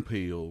Jordan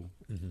Peele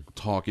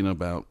talking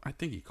about, I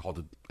think he called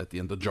it at the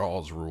end, the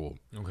Jaws rule.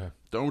 Okay.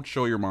 Don't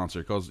show your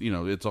monster because,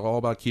 it's all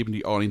about keeping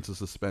the audience in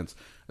suspense,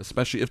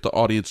 especially if the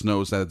audience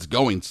knows that it's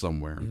going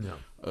somewhere. No.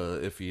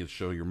 If you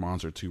show your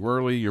monster too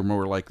early, you're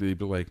more likely to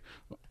be like,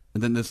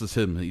 and then this is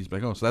him. And he's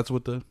like, oh, so that's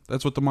what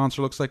the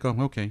monster looks like. Oh,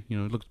 okay. It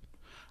looks,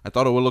 I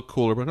thought it would look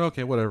cooler, but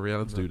okay, whatever. Yeah,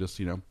 let's do this.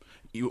 You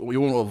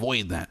want to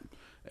avoid that.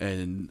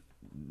 And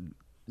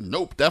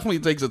Nope definitely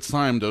takes its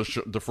time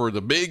for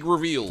the big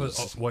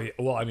reveals.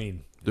 Well, I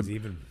mean,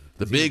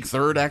 The big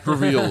third act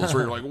reveals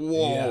where you're like,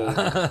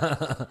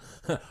 whoa.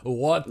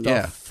 What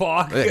the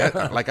fuck? I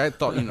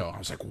thought, I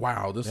was like,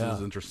 wow, this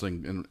is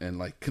interesting. And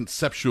like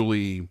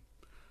conceptually,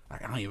 I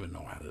don't even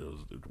know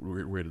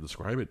where to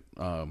describe it.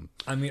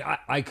 I mean,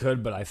 I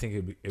could, but I think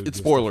it would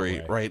It's be a spoilery,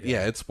 different way. right?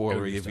 Yeah, it's It would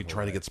spoilery be a if you different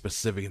try to way. get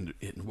specific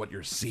in what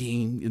you're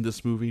seeing in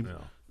this movie. Yeah.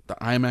 The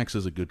IMAX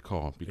is a good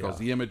call because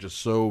Yeah. the image is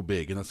so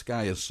big and the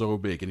sky is so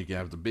big, and you can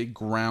have the big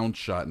ground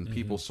shot and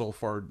people so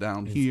far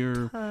down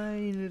here.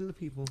 Tiny little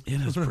people.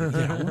 It is pretty.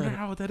 Yeah, I wonder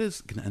how that is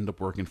going to end up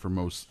working for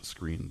most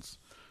screens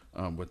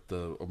with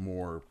a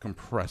more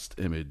compressed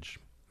image.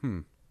 I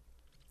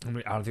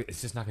mean, I don't think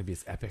it's just not going to be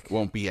as epic.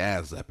 Won't be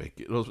as epic.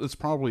 It's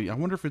probably. I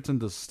wonder if it's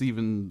into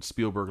Steven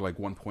Spielberg like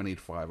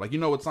 1.85. Like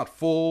it's not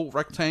full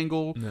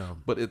rectangle, No.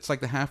 but it's like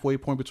the halfway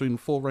point between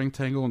full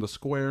rectangle and the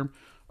square.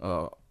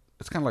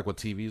 It's kind of like what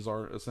TVs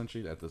are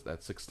essentially at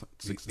that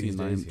 16:9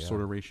 days, yeah.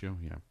 sort of ratio.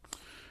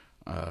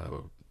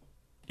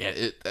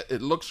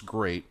 It looks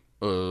great.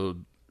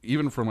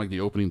 Even from like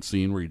the opening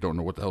scene where you don't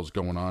know what the hell's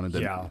going on, and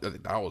then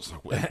that was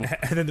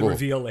And then the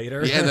reveal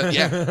later.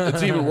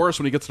 it's even worse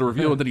when he gets to the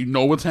reveal and then you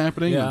know what's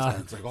happening. Yeah.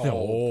 It's like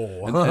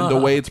Oh. and the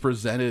way it's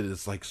presented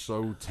is like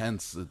so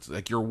tense. It's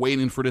like you're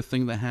waiting for this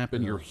thing to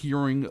happen. You're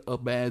hearing a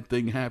bad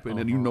thing happen,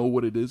 and you know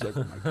what it is. Like,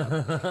 oh my god,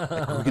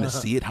 like, are we gonna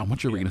see it? How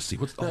much are we gonna see?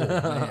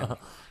 Man,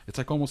 it's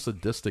like almost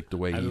sadistic the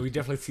way I mean, we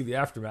definitely see the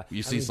aftermath.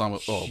 you see some.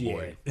 Oh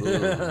boy, shit.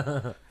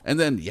 Ugh. And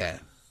then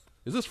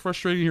is this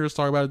frustrating to hear us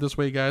talk about it this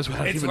way, guys?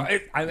 It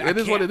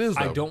is what it is,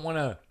 though. I don't want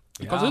to.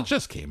 Because it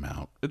just came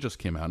out. It just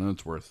came out, and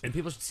it's worth. And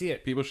people should see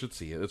it. People should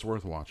see it. It's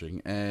worth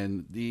watching,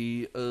 and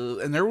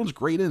and everyone's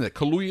great in it.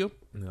 Kaluuya,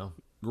 No.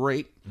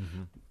 great,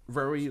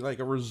 very like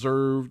a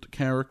reserved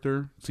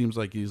character. Seems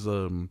like he's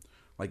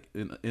like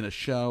in a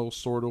shell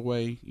sort of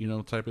way,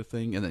 type of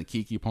thing. And then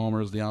Keke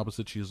Palmer is the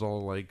opposite. She's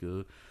all like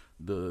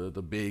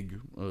the big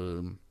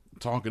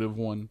talkative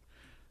one.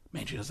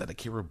 Man, she does that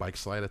Akira bike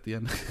slide at the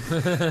end.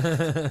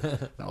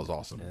 That was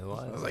awesome. It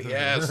was. I was like,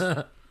 yes.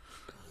 That's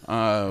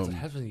what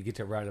happens when you get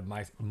to ride a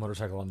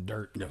motorcycle on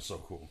dirt. Yeah,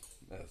 so cool.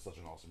 That's such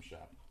an awesome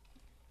shot.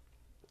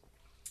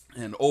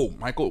 And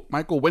Michael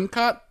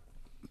Wincott,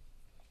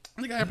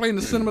 the guy playing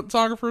the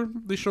cinematographer.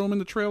 They show him in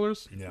the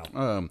trailers.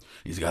 Yeah.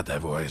 He's got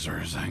that voice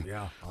or something.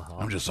 Yeah.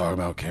 I'm just talking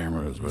about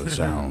cameras, but it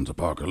sounds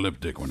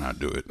apocalyptic when I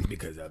do it.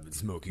 Because I've been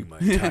smoking my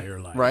entire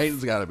life. Right?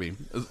 It's got to be.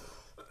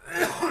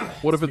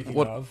 What if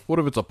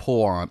it's a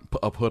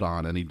put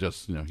on, and he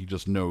just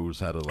knows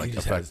how to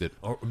affect it.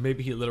 Or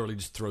maybe he literally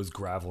just throws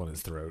gravel in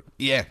his throat.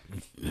 Yeah.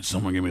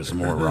 Someone give me some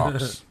more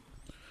rocks.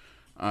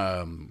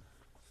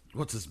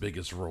 What's his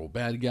biggest role?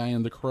 Bad guy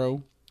in The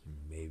Crow?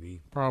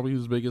 Maybe. Probably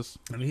his biggest.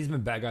 I mean, he's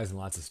been bad guys in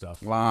lots of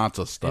stuff. Lots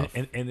of stuff.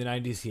 In the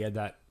 90s, he had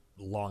that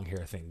long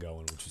hair thing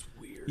going, which is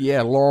weird.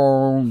 Yeah,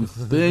 long,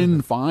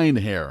 thin, fine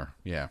hair.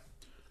 Yeah.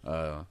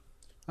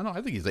 I know.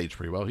 I think he's aged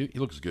pretty well. He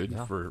looks good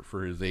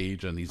for his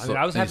age, and he still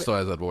has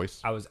that voice.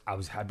 I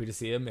was happy to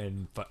see him,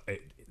 and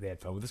they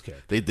had fun with his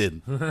character. They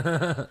did.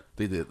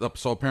 They did.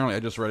 So apparently, I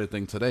just read a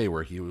thing today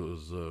where he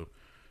was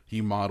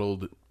he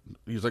modeled.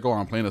 He's like, "Oh,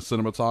 I'm playing a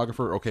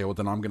cinematographer. Okay, well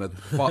then I'm gonna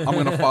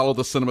follow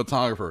the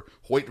cinematographer,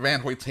 Hoyt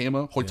Van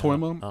Hoytema,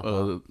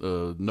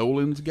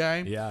 Nolan's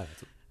guy." Yeah.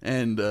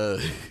 And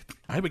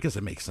I guess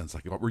it makes sense.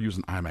 Like, we're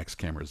using IMAX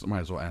cameras. I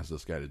might as well ask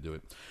this guy to do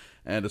it.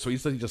 And so he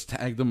said he just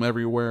tagged them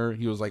everywhere.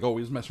 He was like, oh,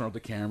 he's messing around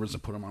with the cameras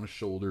and put them on his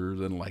shoulders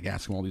and like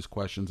asking all these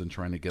questions and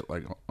trying to get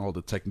like all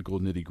the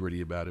technical nitty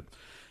gritty about it.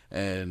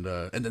 And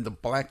then the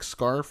black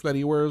scarf that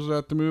he wears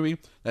at the movie,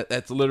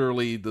 that's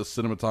literally the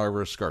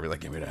cinematographer's scarf. He's like,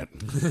 give me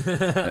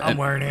that. I'm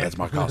wearing it. That's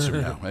my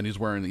costume now. And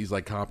he's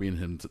like copying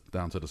him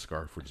down to the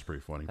scarf, which is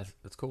pretty funny.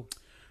 That's cool.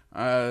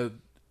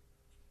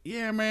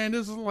 Yeah, man,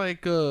 this is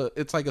like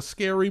it's like a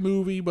scary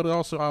movie, but it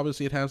also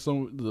obviously it has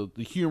some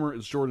the humor.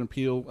 It's Jordan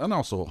Peele, and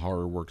also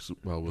horror works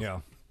well with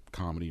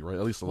comedy, right?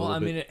 At least a little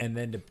bit. Well, I mean, and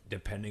then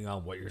depending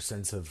on what your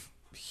sense of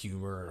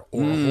humor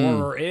or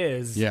horror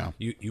is,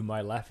 you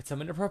might laugh at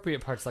some inappropriate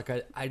parts, like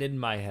I did in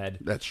my head.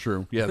 That's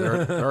true. Yeah,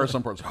 there are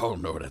some parts. Oh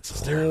no, that's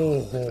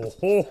hysterical.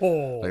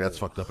 Like that's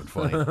fucked up and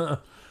funny.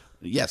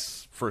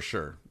 Yes, for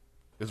sure.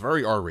 It's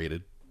very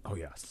R-rated. Oh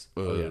yes.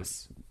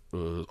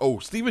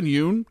 Stephen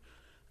Yeun.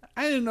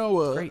 I didn't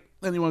know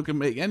anyone could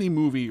make any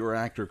movie or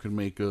actor could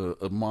make a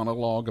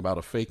monologue about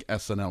a fake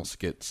SNL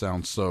skit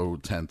sound so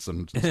tense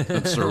and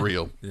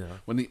surreal. Yeah.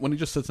 When he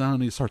just sits down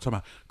and he starts talking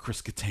about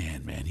Chris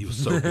Kattan, man, he was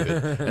so good,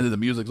 and then the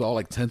music's all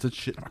like tense and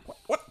shit. I'm like,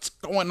 what's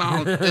going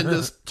on in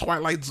this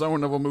Twilight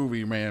Zone of a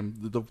movie, man?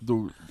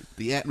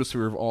 The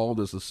atmosphere of all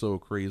this is so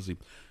crazy.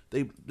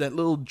 That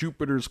little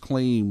Jupiter's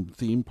Claim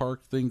theme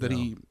park thing that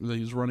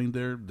he's running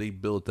there, they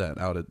built that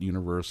out at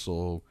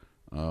Universal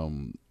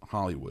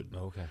Hollywood.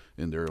 Okay.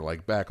 In their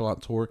like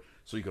backlot tour,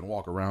 so you can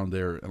walk around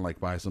there and like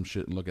buy some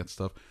shit and look at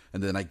stuff.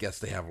 And then I guess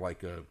they have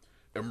like a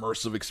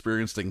immersive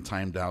experience thing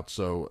timed out,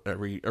 so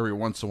every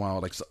once in a while,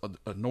 like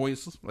a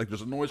noise, like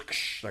there's a noise,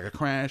 like a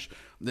crash,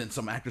 then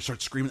some actors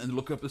start screaming and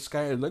look up at the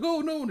sky and like, oh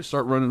no, and they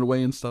start running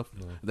away and stuff.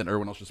 And then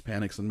everyone else just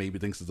panics and maybe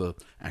thinks it's a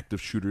active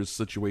shooter's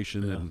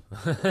situation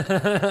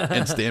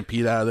and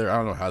stampede out of there. I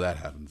don't know how that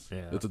happens.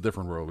 It's a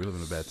different world. We live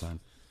in a bad time.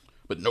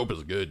 But Nope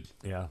is good.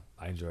 Yeah,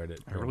 I enjoyed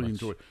it. I really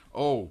enjoyed it.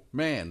 Oh,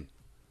 man.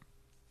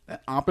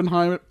 That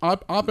Oppenheimer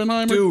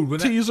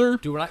teaser.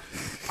 Dude, when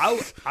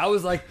I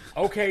was like,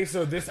 okay,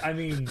 so this, I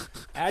mean,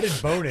 added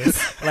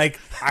bonus. Like,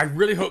 I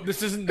really hope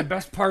this isn't the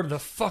best part of the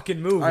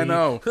fucking movie. I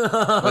know.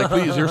 Like,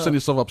 please, you're setting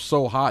yourself up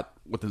so hot.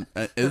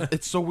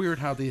 It's so weird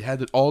how they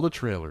had all the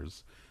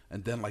trailers.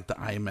 And then, like, the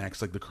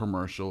IMAX, like, the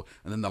commercial.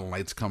 And then the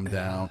lights come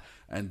down.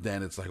 And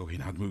then it's like, okay,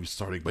 now the movie's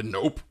starting. But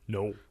nope.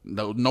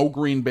 No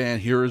green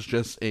band. Here is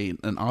just an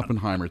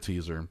Oppenheimer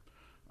teaser.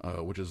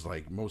 Which is,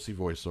 like, mostly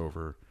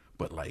voiceover.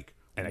 But, like...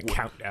 And a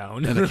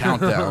countdown.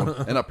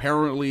 And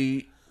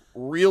apparently...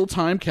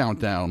 real-time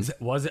countdown.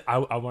 Was it?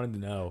 I wanted to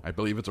know. I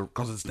believe it's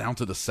because it's down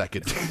to the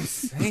second.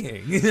 That's what I'm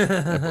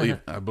saying.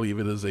 I believe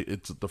it is.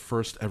 It's the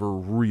first ever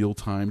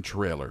real-time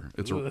trailer.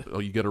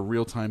 You get a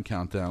real-time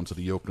countdown to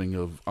the opening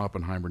of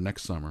Oppenheimer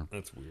next summer.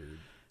 That's weird.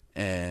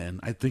 And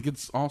I think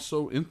it's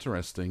also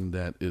interesting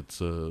that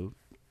it's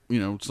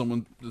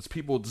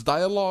it's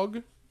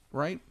dialogue,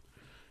 right?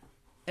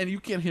 And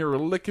you can't hear a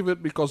lick of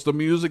it because the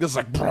music is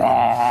like,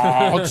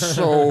 it's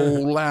so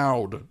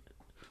loud.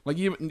 Like,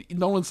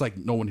 no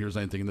one hears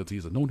anything in the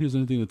teaser. No one hears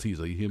anything in the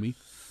teaser. You hear me?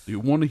 You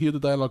want to hear the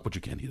dialogue, but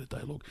you can't hear the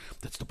dialogue.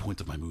 That's the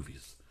point of my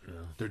movies. Yeah.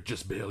 They're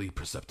just barely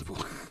perceptible.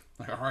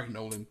 Like, all right,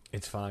 Nolan.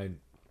 It's fine.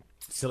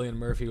 Cillian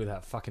Murphy with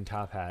that fucking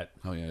top hat.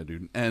 Oh, yeah,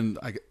 dude. And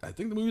I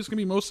think the movie's going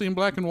to be mostly in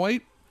black and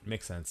white.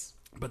 Makes sense.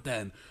 But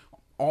then...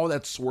 all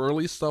that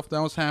swirly stuff that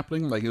was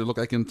happening, like it looked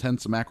like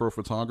intense macro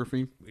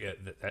photography. Yeah,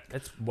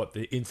 that's what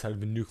the inside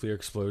of a nuclear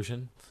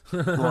explosion,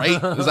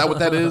 right? Is that what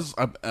that is?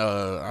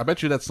 I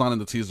bet you that's not in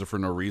the teaser for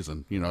no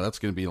reason. You know, that's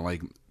going to be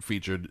like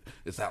featured.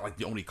 Is that like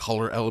the only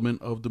color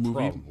element of the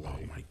movie? Probably.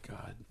 Oh my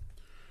god!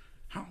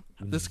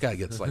 This guy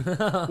gets like,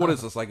 what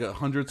is this, like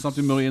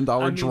 $100-something million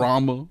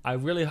drama? I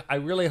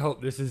really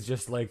hope this is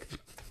just like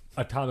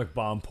atomic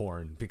bomb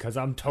porn, because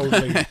I'm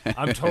totally ready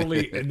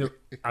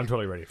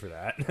for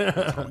that.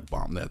 Atomic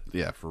bomb, that,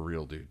 yeah, for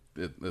real, dude.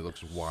 It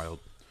looks wild.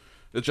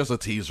 It's just a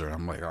teaser.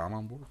 I'm like, I'm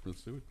on board.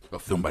 Let's do it. A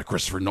film by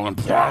Christopher Nolan.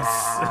 Yes.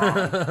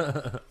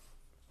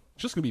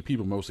 It's just gonna be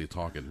people mostly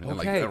talking and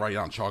like writing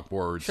on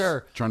chalkboards,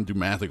 trying to do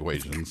math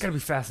equations. It's gonna be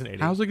fascinating.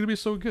 How's it gonna be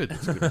so good?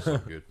 It's gonna be so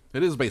good.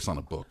 It is based on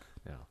a book.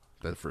 Yeah,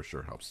 that for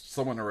sure helps.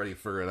 Someone already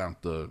figured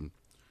out the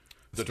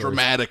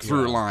dramatic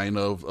through line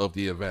of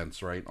the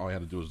events. Right, all you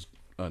had to do is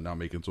now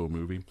make it into a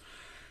movie.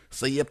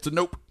 Say yep to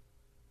nope.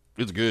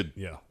 It's good.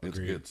 Yeah, it's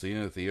good. See it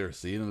in the theater.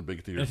 See it in the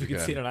big theater. And if you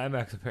can see it on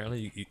IMAX,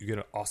 apparently you get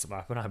an awesome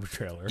Oppenheimer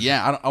trailer.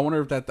 Yeah, I wonder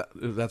if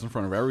that's in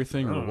front of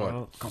everything or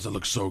what. Because it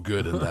looks so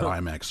good in that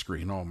IMAX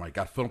screen. Oh my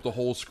god, fill up the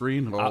whole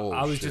screen. Oh,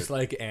 I was just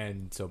like,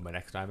 and so my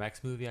next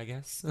IMAX movie, I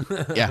guess.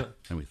 Yeah,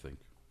 let me think.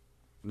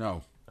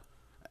 No,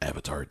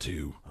 Avatar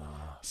 2.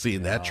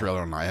 Seeing that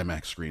trailer on the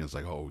IMAX screen is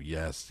like, oh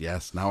yes,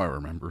 now I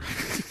remember.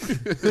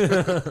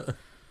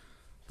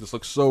 This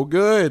looks so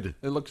good.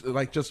 It looks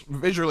like, just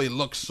visually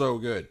looks so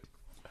good.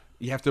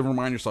 You have to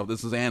remind yourself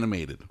this is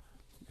animated.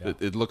 Yeah.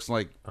 It looks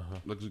like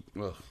looks.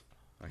 Ugh,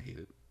 I hate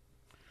it.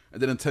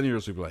 And then in 10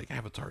 years we'll be like,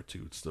 Avatar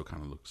 2. It still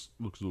kind of looks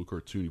a little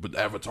cartoony. But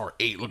Avatar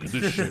 8, look at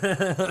this shit.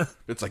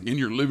 It's like in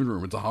your living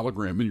room. It's a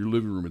hologram in your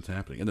living room. It's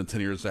happening. And then 10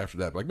 years after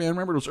that, like, man,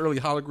 remember those early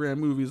hologram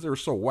movies? They were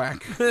so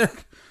whack. You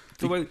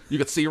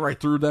could see right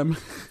through them.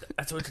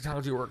 That's the way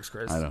technology works,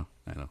 Chris. I know.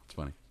 It's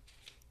funny.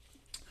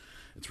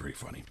 It's really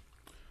funny.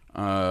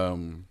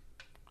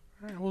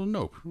 Well,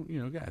 nope.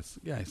 Guys,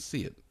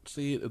 see it.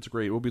 It's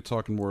great. We'll be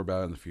talking more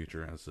about it in the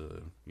future as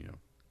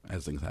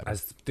as things happen.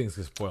 As things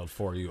get spoiled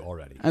for you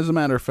already. As a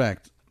matter of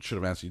fact, should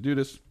have asked you to do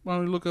this. Why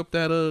don't we look up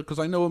that? Because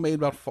I know it made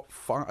about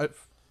 5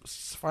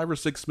 or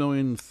 6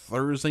 million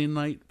Thursday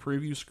night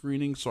preview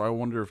screenings. So I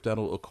wonder if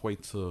that'll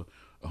equate to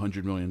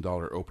 $100 million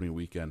opening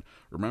weekend.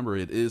 Remember,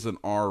 it is an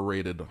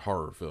R-rated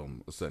horror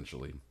film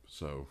essentially.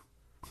 So,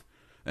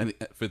 and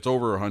if it's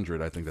over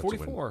 100, I think that's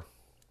 44. a win.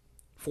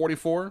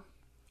 44.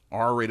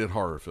 R-rated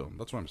horror film.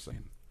 That's what I'm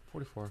saying.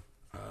 44.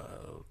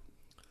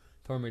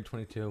 Thor made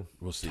 22.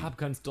 We'll see. Top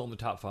Gun's still in the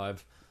top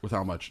 5. With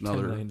how much?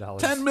 Another $10 million.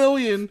 $10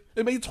 million.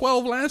 It made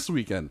 12 last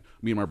weekend.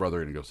 Me and my brother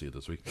are gonna go see it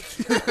this week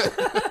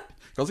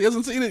because he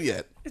hasn't seen it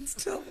yet. It's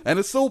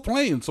still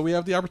playing, so we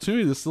have the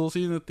opportunity to still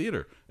see it in the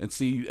theater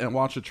and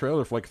watch a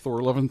trailer for like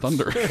Thor: Love and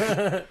Thunder.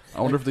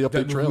 I wonder if they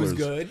update trailers.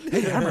 Good.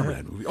 Hey, I remember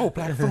that movie. Oh,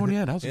 Black Phone.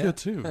 Yeah, that was good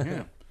too.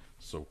 Yeah,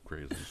 so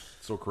crazy.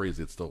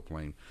 It's still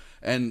playing,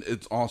 and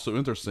it's also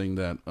interesting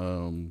that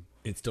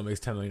it still makes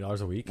 $10 million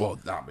a week. Well,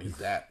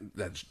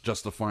 that's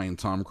justifying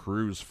Tom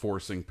Cruise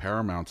forcing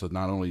Paramount to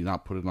not only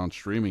not put it on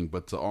streaming,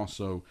 but to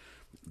also,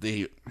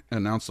 they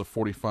announced a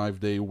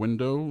 45-day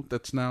window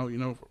that's now,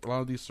 a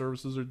lot of these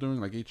services are doing,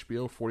 like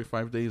HBO,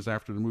 45 days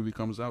after the movie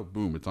comes out,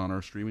 boom, it's on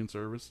our streaming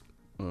service.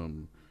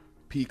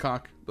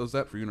 Peacock does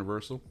that for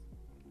Universal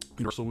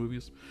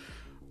movies.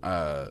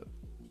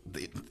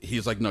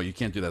 He's like, no, you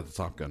can't do that to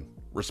Top Gun.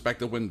 Respect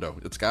the window.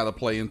 It's got to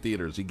play in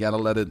theaters. You got to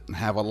let it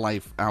have a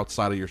life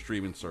outside of your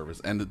streaming service.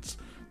 And it's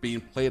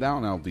being played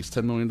out now. These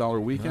 $10 million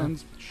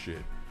weekends. Yeah.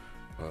 Shit.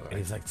 And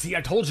he's like, see,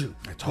 I told you.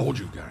 I told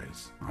you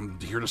guys. I'm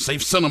here to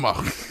save cinema.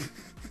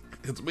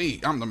 It's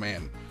me. I'm the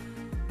man.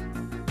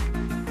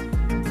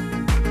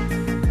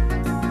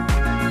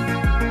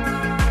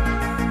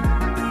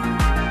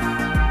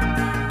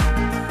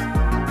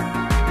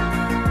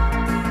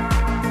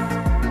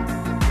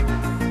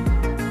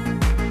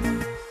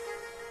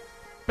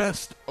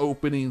 Best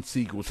opening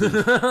sequences.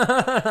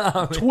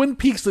 Twin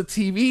Peaks, the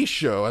TV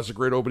show, has a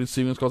great opening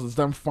sequence because it's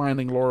them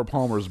finding Laura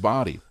Palmer's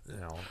body.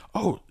 No.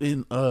 Oh,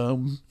 in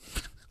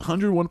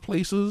 101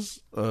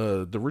 Places,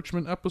 the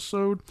Richmond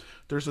episode,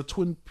 there's a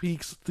Twin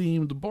Peaks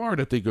themed bar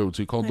that they go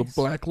to called the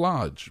Black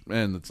Lodge,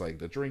 and it's like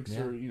the drinks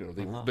are,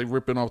 they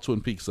ripping off Twin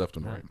Peaks left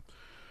and right.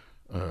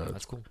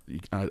 That's cool.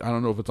 I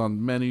don't know if it's on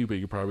the menu, but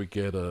you probably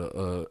get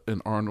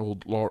an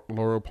Arnold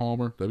Laura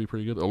Palmer. That'd be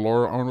pretty good. A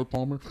Laura Arnold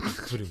Palmer.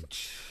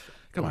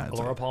 Come on,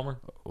 Laura Palmer.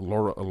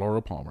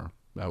 Laura Palmer.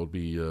 That would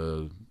be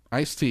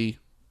iced tea,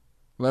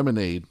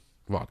 lemonade,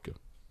 vodka.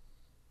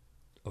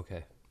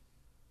 Okay.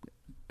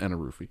 And a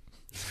roofie.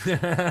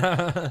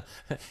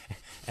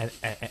 and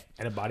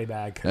a body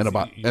bag. And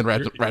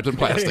wrapped in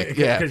plastic.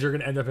 Yeah, because you're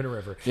gonna end up in a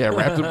river. Yeah,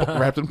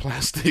 wrapped in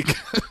plastic.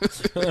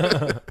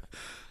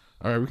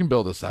 All right, we can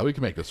build this out. We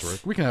can make this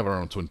work. We can have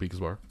our own Twin Peaks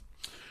bar.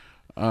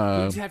 We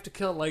just have to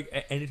kill,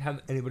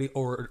 anytime anybody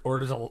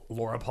orders a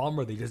Laura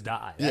Palmer, they just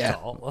die. That's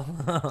all.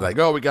 Like,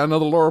 oh, we got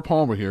another Laura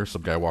Palmer here.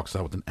 Some guy walks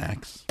out with an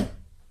axe.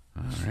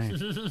 All right.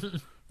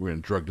 We're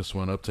going to drug this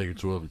one up, take her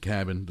to a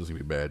cabin. Doesn't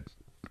be bad.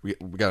 We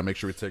got to make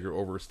sure we take her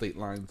over state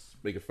lines,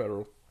 make it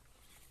federal.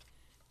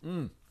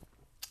 That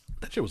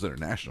shit was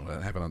international.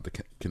 That happened on the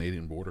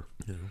Canadian border.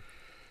 Yeah.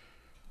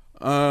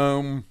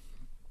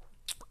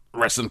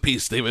 Rest in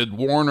peace, David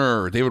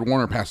Warner. David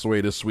Warner passed away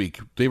this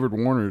week. David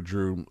Warner,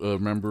 Drew,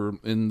 remember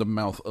In the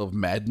Mouth of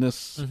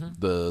Madness,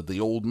 the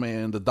old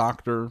man, the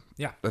doctor.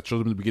 Yeah. That showed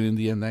him in the beginning and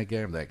the end. That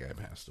guy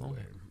passed away.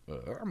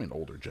 I'm an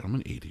older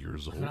gentleman, 80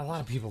 years old. A lot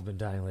of people have been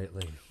dying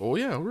lately. Oh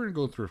yeah, we're gonna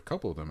go through a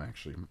couple of them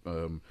actually.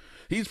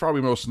 He's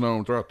probably most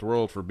known throughout the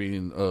world for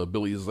being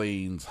Billy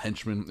Zane's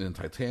henchman in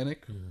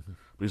Titanic,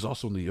 but he's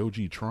also in the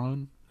OG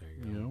Tron.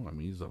 You know, I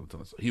mean,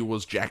 he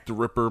was Jack the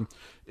Ripper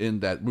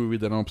in that movie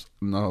that I'm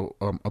now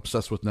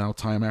obsessed with now,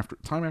 Time After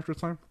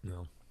Time.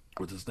 No.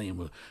 What's his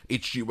name?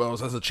 H.G.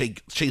 Wells has to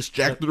chase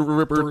Jack the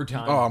Ripper.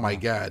 Oh my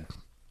god.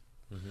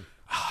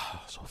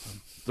 So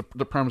fun.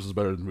 The premise is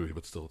better than the movie,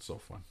 but still, it's so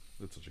fun.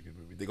 It's such a good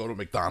movie. They go to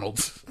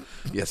McDonald's.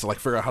 So like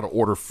figure out how to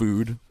order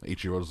food.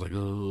 H.G. Wells is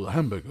like,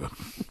 hamburger.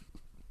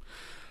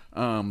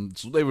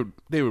 So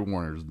David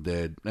Warner's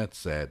dead. That's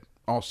sad.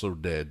 Also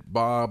dead.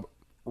 Bob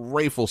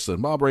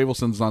Rafelson. Bob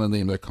Rafelson's not a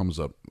name that comes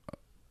up,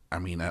 I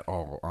mean, at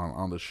all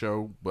on the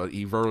show, but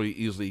he very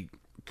easily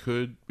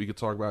we could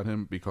talk about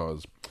him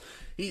because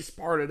he's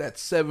part of that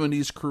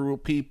 70s crew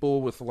of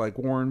people with like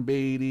Warren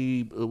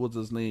Beatty, what's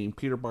his name,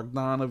 Peter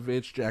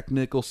Bogdanovich, Jack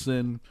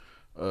Nicholson,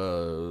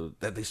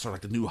 that they started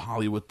like the new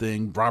Hollywood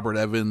thing, Robert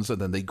Evans, and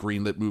then they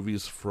greenlit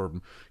movies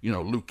from,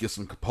 Lucas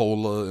and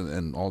Coppola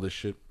and all this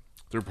shit.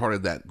 They're part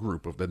of that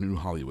group, of the new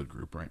Hollywood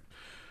group, right?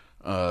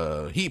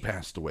 He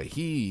passed away.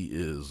 He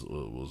was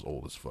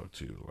old as fuck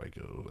too, like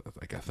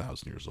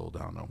 1,000 years old.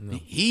 I don't know. No.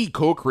 He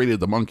co-created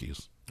the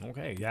Monkees.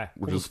 Okay, yeah,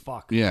 old as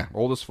fuck. Yeah,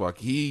 old as fuck.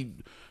 He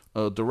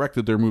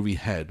directed their movie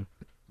Head.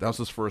 That was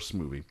his first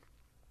movie.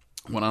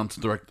 Went on to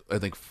direct, I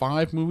think,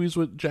 5 movies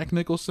with Jack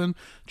Nicholson.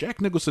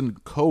 Jack Nicholson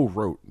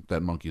co-wrote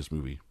that Monkees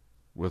movie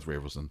with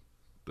Rafelson.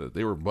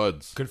 They were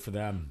buds. Good for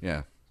them.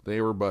 Yeah,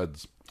 they were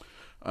buds.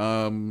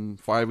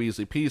 5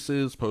 Easy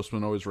Pieces.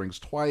 Postman Always Rings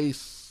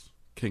Twice.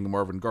 King of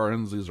Marvin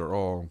Gardens. These are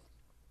all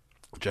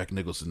Jack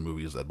Nicholson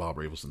movies that Bob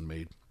Rafelson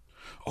made.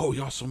 Oh, he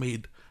also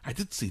made... I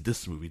did see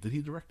this movie. Did he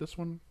direct this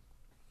one?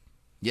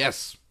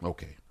 Yes.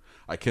 Okay.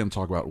 I can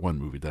talk about one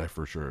movie that I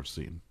for sure have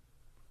seen.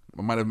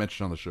 I might have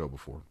mentioned on the show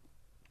before.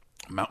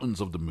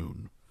 Mountains of the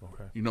Moon.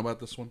 Okay. You know about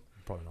this one?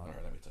 Probably not. All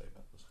right, let me tell you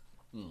about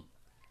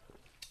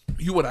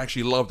this. You would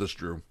actually love this,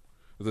 Drew.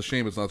 It's a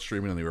shame it's not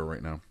streaming anywhere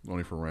right now.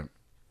 Only for rent.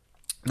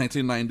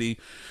 1990.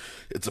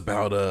 It's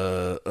about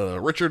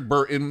Richard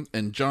Burton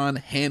and John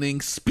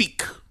Hanning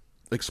Speke,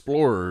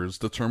 explorers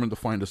determined to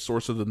find the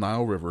source of the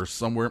Nile River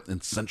somewhere in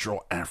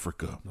Central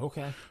Africa.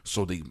 Okay.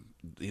 So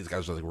these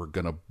guys are like, we're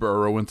gonna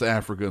burrow into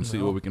Africa and see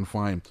what we can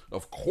find.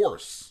 Of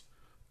course,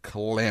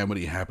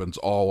 calamity happens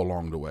all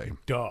along the way.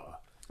 Duh.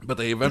 But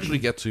they eventually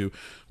get to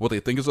what they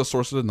think is the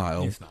source of the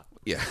Nile. It's not.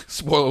 Yeah.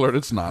 Spoiler alert,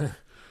 it's not.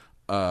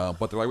 But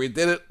they're like, we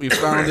did it. We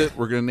found it.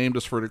 We're gonna name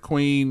this for the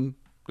Queen.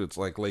 It's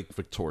like Lake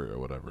Victoria or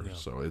whatever. Yeah.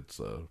 So it's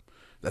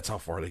that's how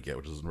far they get,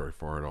 which isn't very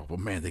far at all. But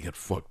man, they get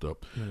fucked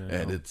up. Yeah.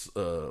 And it's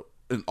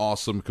an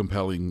awesome,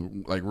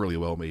 compelling, like really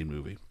well made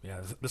movie.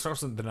 Yeah, the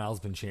source of the Nile's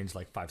been changed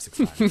like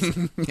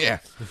 5-6 times. Yeah.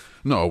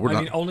 No, we're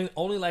not. I mean,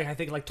 only like I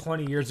think like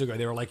 20 years ago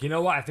they were like, you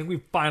know what? I think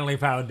we finally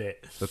found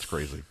it. That's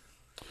crazy.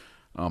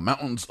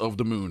 Mountains of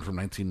the Moon from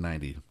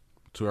 1990.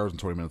 2 hours and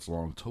 20 minutes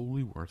long.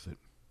 Totally worth it.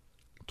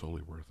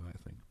 Totally worth it, I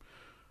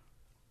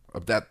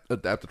think.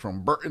 Adapted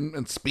from Burton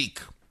and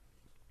Speke.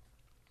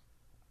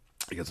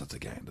 I guess that's a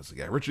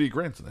guy. Richard E.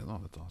 Grant's in it.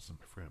 Oh, that's awesome.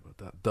 I forgot about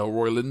that.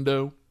 Delroy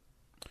Lindo.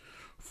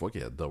 Fuck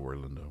yeah,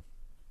 Delroy Lindo.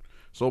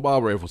 So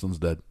Bob Rafelson's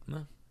dead.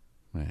 No.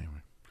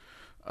 Anyway.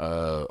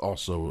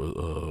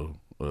 Also,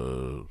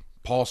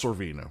 Paul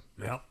Sorvino.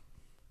 Yep.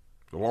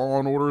 The Law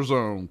and Order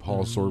Zone,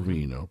 Paul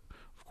Sorvino.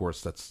 Of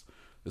course,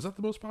 is that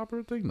the most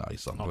popular thing? No,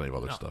 he's on plenty of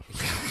other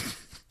stuff.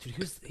 Dude,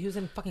 he was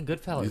in fucking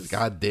Goodfellas. He's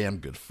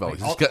goddamn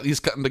Goodfellas. He's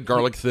cutting the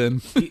garlic thin.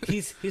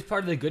 He's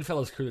part of the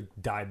Goodfellas crew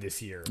that died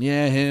this year.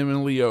 Yeah, him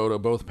and Leota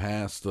both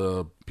passed.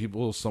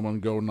 Someone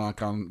go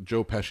knock on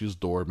Joe Pesci's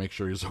door, make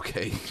sure he's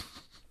okay. He's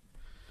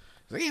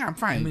like, yeah, I'm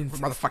fine. I mean,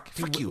 motherfucker,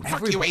 fuck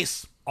you,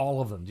 Ace.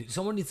 All of them. Dude,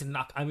 someone needs to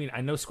knock. I mean,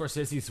 I know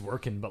Scorsese's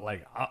working, but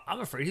like,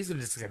 I'm afraid he's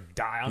gonna just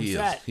die on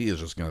set. He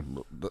is just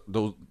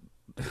gonna.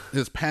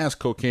 His past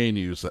cocaine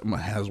use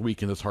has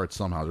weakened his heart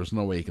somehow. There's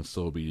no way he can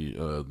still be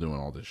doing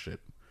all this shit.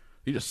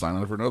 He just signed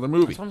on for another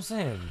movie. That's what I'm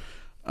saying.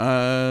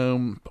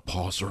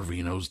 Paul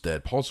Sorvino's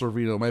dead. Paul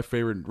Sorvino, my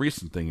favorite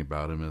recent thing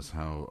about him is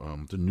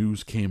how the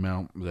news came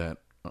out that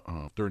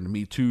during the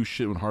Me Too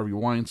shit with Harvey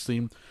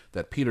Weinstein,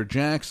 that Peter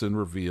Jackson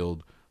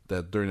revealed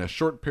that during a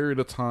short period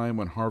of time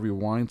when Harvey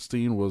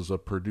Weinstein was a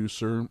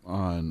producer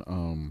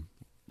on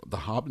The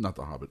Hobbit, not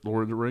The Hobbit,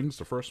 Lord of the Rings,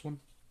 the first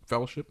one,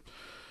 Fellowship,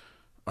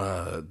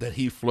 that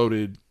he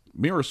floated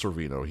Mira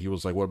Sorvino. He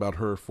was like, what about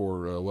her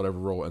for whatever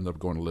role, ended up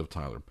going to Liv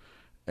Tyler.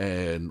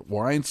 And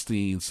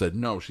Weinstein said,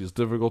 no, she's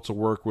difficult to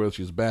work with.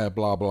 She's bad,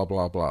 blah, blah,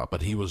 blah, blah.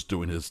 But he was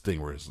doing his thing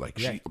where it's like,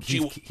 he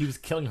was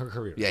killing her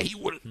career. Yeah, she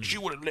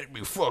wouldn't let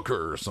me fuck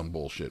her or some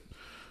bullshit.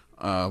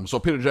 So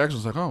Peter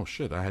Jackson's like, oh,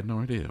 shit, I had no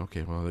idea.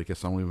 Okay, well, I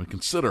guess I won't even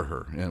consider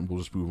her, and we'll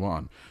just move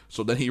on.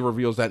 So then he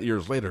reveals that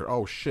years later,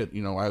 oh, shit,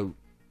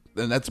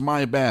 and that's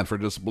my bad for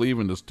just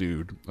believing this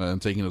dude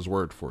and taking his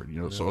word for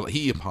it. So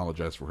he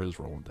apologized for his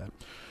role in that.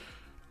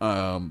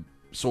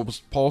 So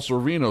Paul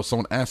Sorvino,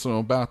 someone asked him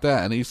about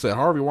that, and he said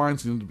Harvey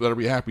Weinstein better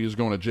be happy he's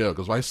going to jail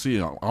because if I see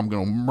him,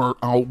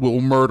 I will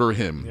murder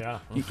him. Yeah.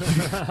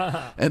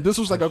 And this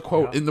was like a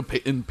quote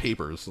in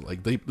papers,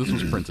 like this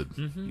was printed.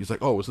 He's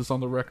like, "Oh, is this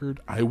on the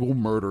record? I will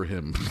murder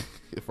him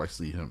if I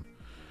see him."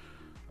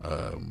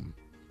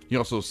 He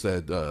also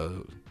said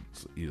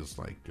he was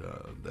like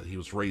that he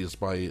was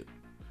raised by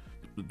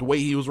the way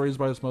he was raised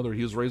by his mother.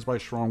 He was raised by a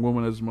strong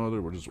woman as his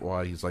mother, which is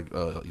why he's like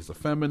he's a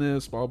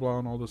feminist, blah blah,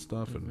 and all this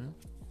stuff. And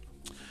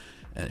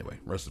anyway,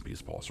 rest in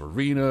peace, Paul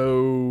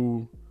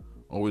Sorvino.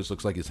 Always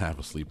looks like he's half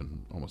asleep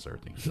in almost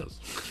everything he does.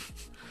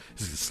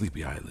 He's got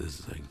sleepy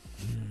eyelids. Like,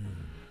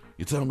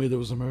 you telling me there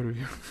was a murder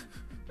here?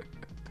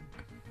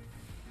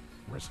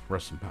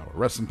 Rest in power.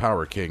 Rest in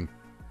power, King.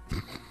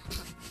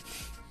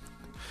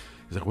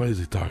 He's like, what is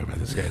he talking about?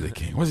 This guy, the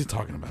king. What is he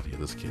talking about here,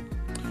 this kid?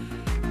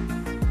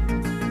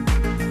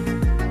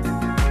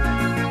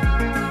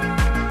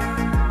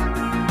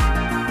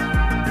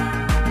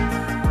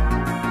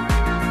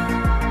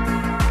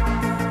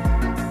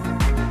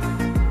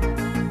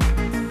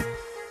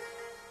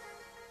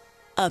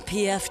 A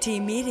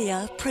PFT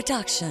Media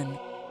production.